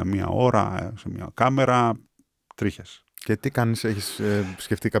δείξει για 1 ώρα σε μια κάμερα, τρίχες. Και τι κάνεις, έχεις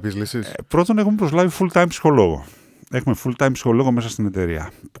σκεφτεί κάποιες λύσεις? Πρώτον, έχουμε προσλάβει full-time ψυχολόγο. Έχουμε full-time ψυχολόγο μέσα στην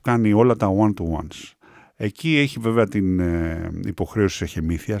εταιρεία που κάνει όλα τα one-to-ones. Εκεί έχει βέβαια την υποχρέωση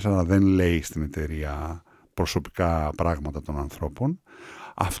εχεμήθειας, αλλά δεν λέει στην εταιρεία προσωπικά πράγματα των ανθρώπων.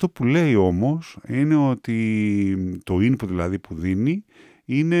 Αυτό που λέει όμως είναι ότι το input δηλαδή που δίνει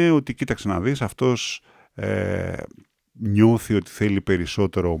είναι ότι κοίταξε να δεις, αυτός νιώθει ότι θέλει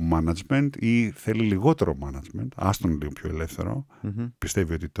περισσότερο management ή θέλει λιγότερο management, άστον λίγο πιο ελεύθερο,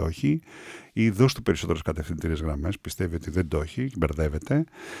 πιστεύει ότι το έχει, ή δώσ' του περισσότερες κατευθυντήριες γραμμές, πιστεύει ότι δεν το έχει, μπερδεύεται.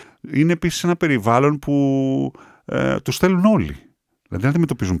 Είναι επίσης ένα περιβάλλον που του στέλνουν όλοι. Δηλαδή δεν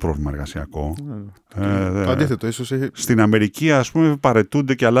αντιμετωπίζουν πρόβλημα εργασιακό. Το αντίθετο, ίσως έχει... Στην Αμερική, ας πούμε,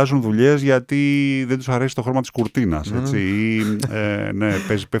 παρετούνται και αλλάζουν δουλειές γιατί δεν τους αρέσει το χρώμα της κουρτίνας. Έτσι, ή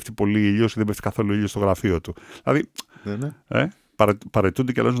πέφτει πολύ ήλιος ή δεν πέφτει καθόλου ήλιος στο γραφείο του. Δηλαδή,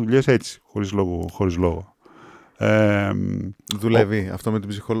 παρετούνται και αλλάζουν δουλειές έτσι, χωρίς λόγο. Δουλεύει αυτό με τον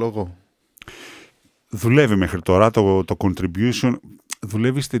ψυχολόγο? Δουλεύει μέχρι τώρα το contribution.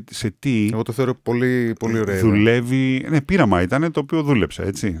 Δουλεύει σε τι? Εγώ το θεωρώ πολύ, πολύ ωραίο. Δουλεύει. Ναι, πείραμα ήταν το οποίο δούλεψε.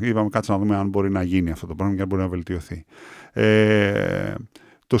 Έτσι. Είπαμε κάτσε να δούμε αν μπορεί να γίνει αυτό το πράγμα και αν μπορεί να βελτιωθεί.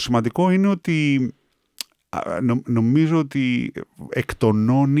 Το σημαντικό είναι ότι νομίζω ότι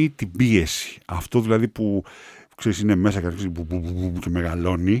εκτονώνει την πίεση. Αυτό δηλαδή που ξέρεις, είναι μέσα και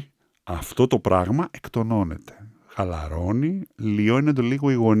μεγαλώνει, αυτό το πράγμα εκτονώνεται. Χαλαρώνει, λιώνεται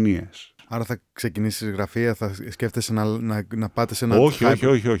λίγο οι γωνίες. Άρα θα ξεκινήσεις γραφεία, θα σκέφτεσαι να πάτε σε ένα... Όχι.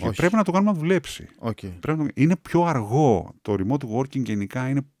 Πρέπει να το κάνουμε να δουλέψει. Okay. Είναι πιο αργό. Το remote working γενικά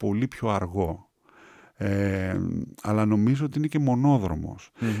είναι πολύ πιο αργό. Αλλά νομίζω ότι είναι και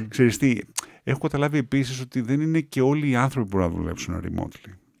μονόδρομος. Ξέρεις τι, έχω καταλάβει επίσης ότι δεν είναι και όλοι οι άνθρωποι που μπορούν να δουλέψουν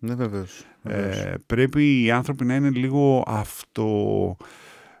remotely. Ναι, βεβαίως. Πρέπει οι άνθρωποι να είναι λίγο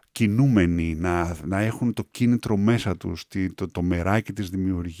κινούμενοι, να έχουν το κίνητρο μέσα τους, το μεράκι της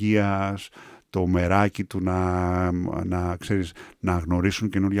δημιουργίας, το μεράκι του να γνωρίσουν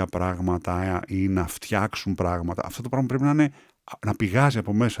καινούργια πράγματα ή να φτιάξουν πράγματα. Αυτό το πράγμα πρέπει να πηγάζει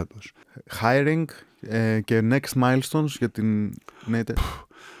από μέσα τους. Hiring και next milestones για την...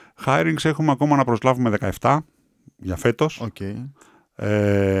 Hirings έχουμε ακόμα να προσλάβουμε 17 για φέτος. Okay.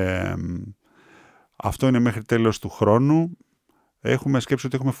 Αυτό είναι μέχρι τέλος του χρόνου. Έχουμε σκέψει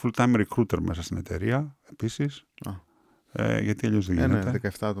ότι έχουμε full-time recruiter μέσα στην εταιρεία, επίσης. Γιατί αλλιώς δεν γίνεται. 17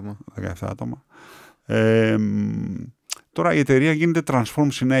 άτομα. 17 άτομα. Τώρα η εταιρεία γίνεται transform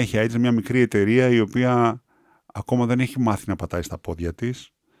συνέχεια. Έτσι, μια μικρή εταιρεία η οποία ακόμα δεν έχει μάθει να πατάει στα πόδια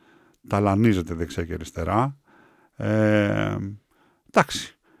της. Ταλανίζεται δεξιά και αριστερά.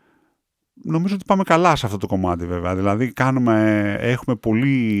 Εντάξει. Νομίζω ότι πάμε καλά σε αυτό το κομμάτι βέβαια. Δηλαδή έχουμε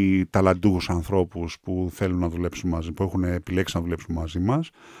πολύ ταλαντούχους ανθρώπους που θέλουν να δουλέψουν μαζί, που έχουν επιλέξει να δουλέψουν μαζί μας.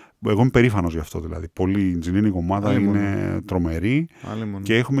 Εγώ είμαι περήφανος γι' αυτό δηλαδή. Πολλή engineering ομάδα είναι τρομερή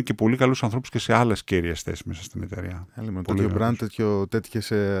και έχουμε και πολύ καλούς ανθρώπους και σε άλλες κέρυες θέσεις μέσα στην εταιρεία. Τέτοιο brand,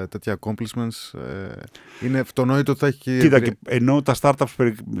 τέτοια accomplishments είναι αυτονόητο ότι θα έχει... Κοίτα, και ενώ τα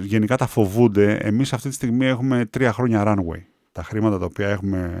startups γενικά τα φοβούνται, εμείς αυτή τη στιγμή έχουμε 3 χρόνια runway. Τα χρήματα τα οποία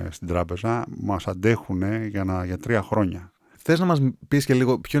έχουμε στην τράπεζα μας αντέχουν για 3 χρόνια. Θες να μας πεις και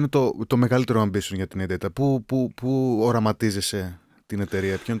λίγο ποιο είναι το μεγαλύτερο ambition για την Edata, πού οραματίζεσαι την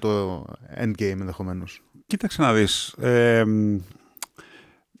εταιρεία, ποιο είναι το endgame ενδεχομένως? Κοίταξε να δεις.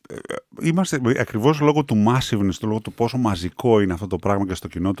 Είμαστε ακριβώς λόγω του massiveness, λόγω του πόσο μαζικό είναι αυτό το πράγμα και στο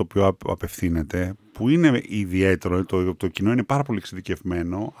κοινό το οποίο απευθύνεται, που είναι ιδιαίτερο, το κοινό είναι πάρα πολύ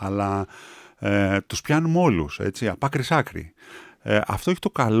εξειδικευμένο, αλλά τους πιάνουμε όλους, έτσι, από άκρη σ' άκρη. Αυτό έχει το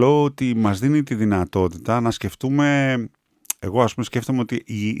καλό ότι μας δίνει τη δυνατότητα να σκεφτούμε, εγώ ας πούμε σκέφτομαι ότι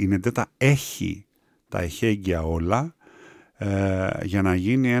η Edata έχει τα εχέγγυα όλα για να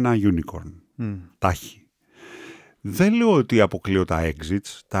γίνει ένα unicorn. Τα έχει. Δεν λέω ότι αποκλείω τα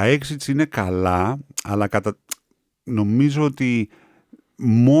exits. Τα exits είναι καλά, αλλά νομίζω ότι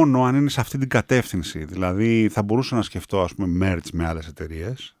μόνο αν είναι σε αυτή την κατεύθυνση. Δηλαδή θα μπορούσα να σκεφτώ ας πούμε merge με άλλες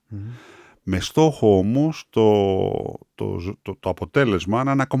εταιρείες. Με στόχο όμως το αποτέλεσμα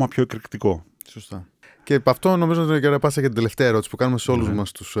να είναι ακόμα πιο εκρηκτικό. Σωστά. Και από αυτό νομίζω ότι να πάσα και την τελευταία ερώτηση που κάνουμε σε όλους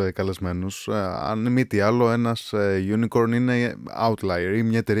μας τους καλεσμένους. Αν μη τι άλλο, ένας unicorn είναι outlier ή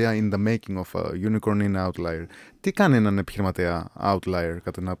μια εταιρεία in the making of a unicorn είναι outlier. Τι κάνει έναν επιχειρηματία outlier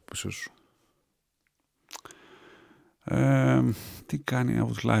κατά την άποψή σου? Τι κάνει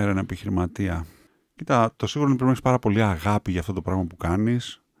outlier ένα επιχειρηματία? Κοίτα, το σίγουρο είναι πρέπει να έχεις πάρα πολύ αγάπη για αυτό το πράγμα που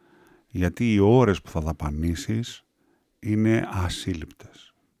κάνεις, γιατί οι ώρες που θα δαπανίσεις είναι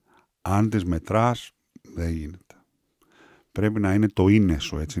ασύλληπτες. Αν τις μετράς, δεν γίνεται. Πρέπει να είναι το είναι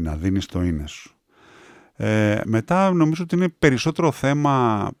σου, έτσι, να δίνεις το είναι σου. Μετά νομίζω ότι είναι περισσότερο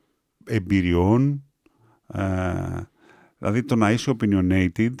θέμα εμπειριών, δηλαδή το να είσαι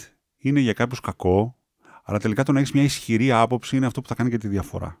opinionated είναι για κάποιους κακό, αλλά τελικά το να έχεις μια ισχυρή άποψη είναι αυτό που θα κάνει και τη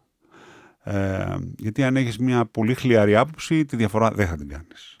διαφορά. Γιατί αν έχεις μια πολύ χλιαρή άποψη, τη διαφορά δεν θα την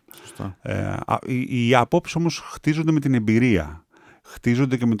κάνεις. Σωστά. Οι απόψεις όμως χτίζονται με την εμπειρία.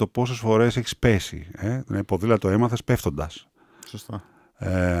 Χτίζονται και με το πόσες φορές έχεις πέσει. Ποδήλατο έμαθες πέφτοντας. Σωστά.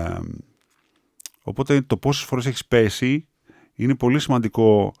 Οπότε το πόσες φορές έχεις πέσει είναι πολύ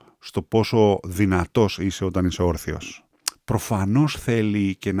σημαντικό στο πόσο δυνατός είσαι όταν είσαι όρθιος. Προφανώς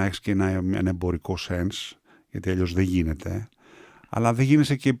θέλει και να έχεις και ένα εμπορικό sense, γιατί αλλιώς δεν γίνεται, αλλά δεν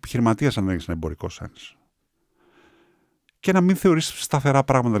γίνεσαι και επιχειρηματίας αν δεν έχεις ένα εμπορικό sense. Και να μην θεωρείς σταθερά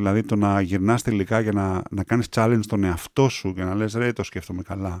πράγματα, δηλαδή το να γυρνάς τελικά για να κάνεις challenge στον εαυτό σου και να λες ρε το σκέφτομαι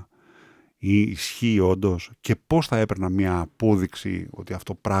καλά ή ισχύει όντως και πώς θα έπαιρνα μια απόδειξη ότι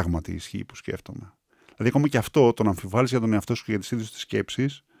αυτό πράγματι ισχύει που σκέφτομαι. Δηλαδή ακόμα και αυτό, το να αμφιβάλλεις για τον εαυτό σου και για τις ίδιες τις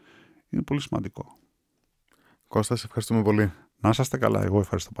σκέψεις είναι πολύ σημαντικό. Κώστα, σε ευχαριστούμε πολύ. Να είσαστε καλά, εγώ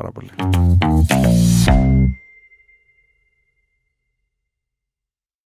ευχαριστώ πάρα πολύ.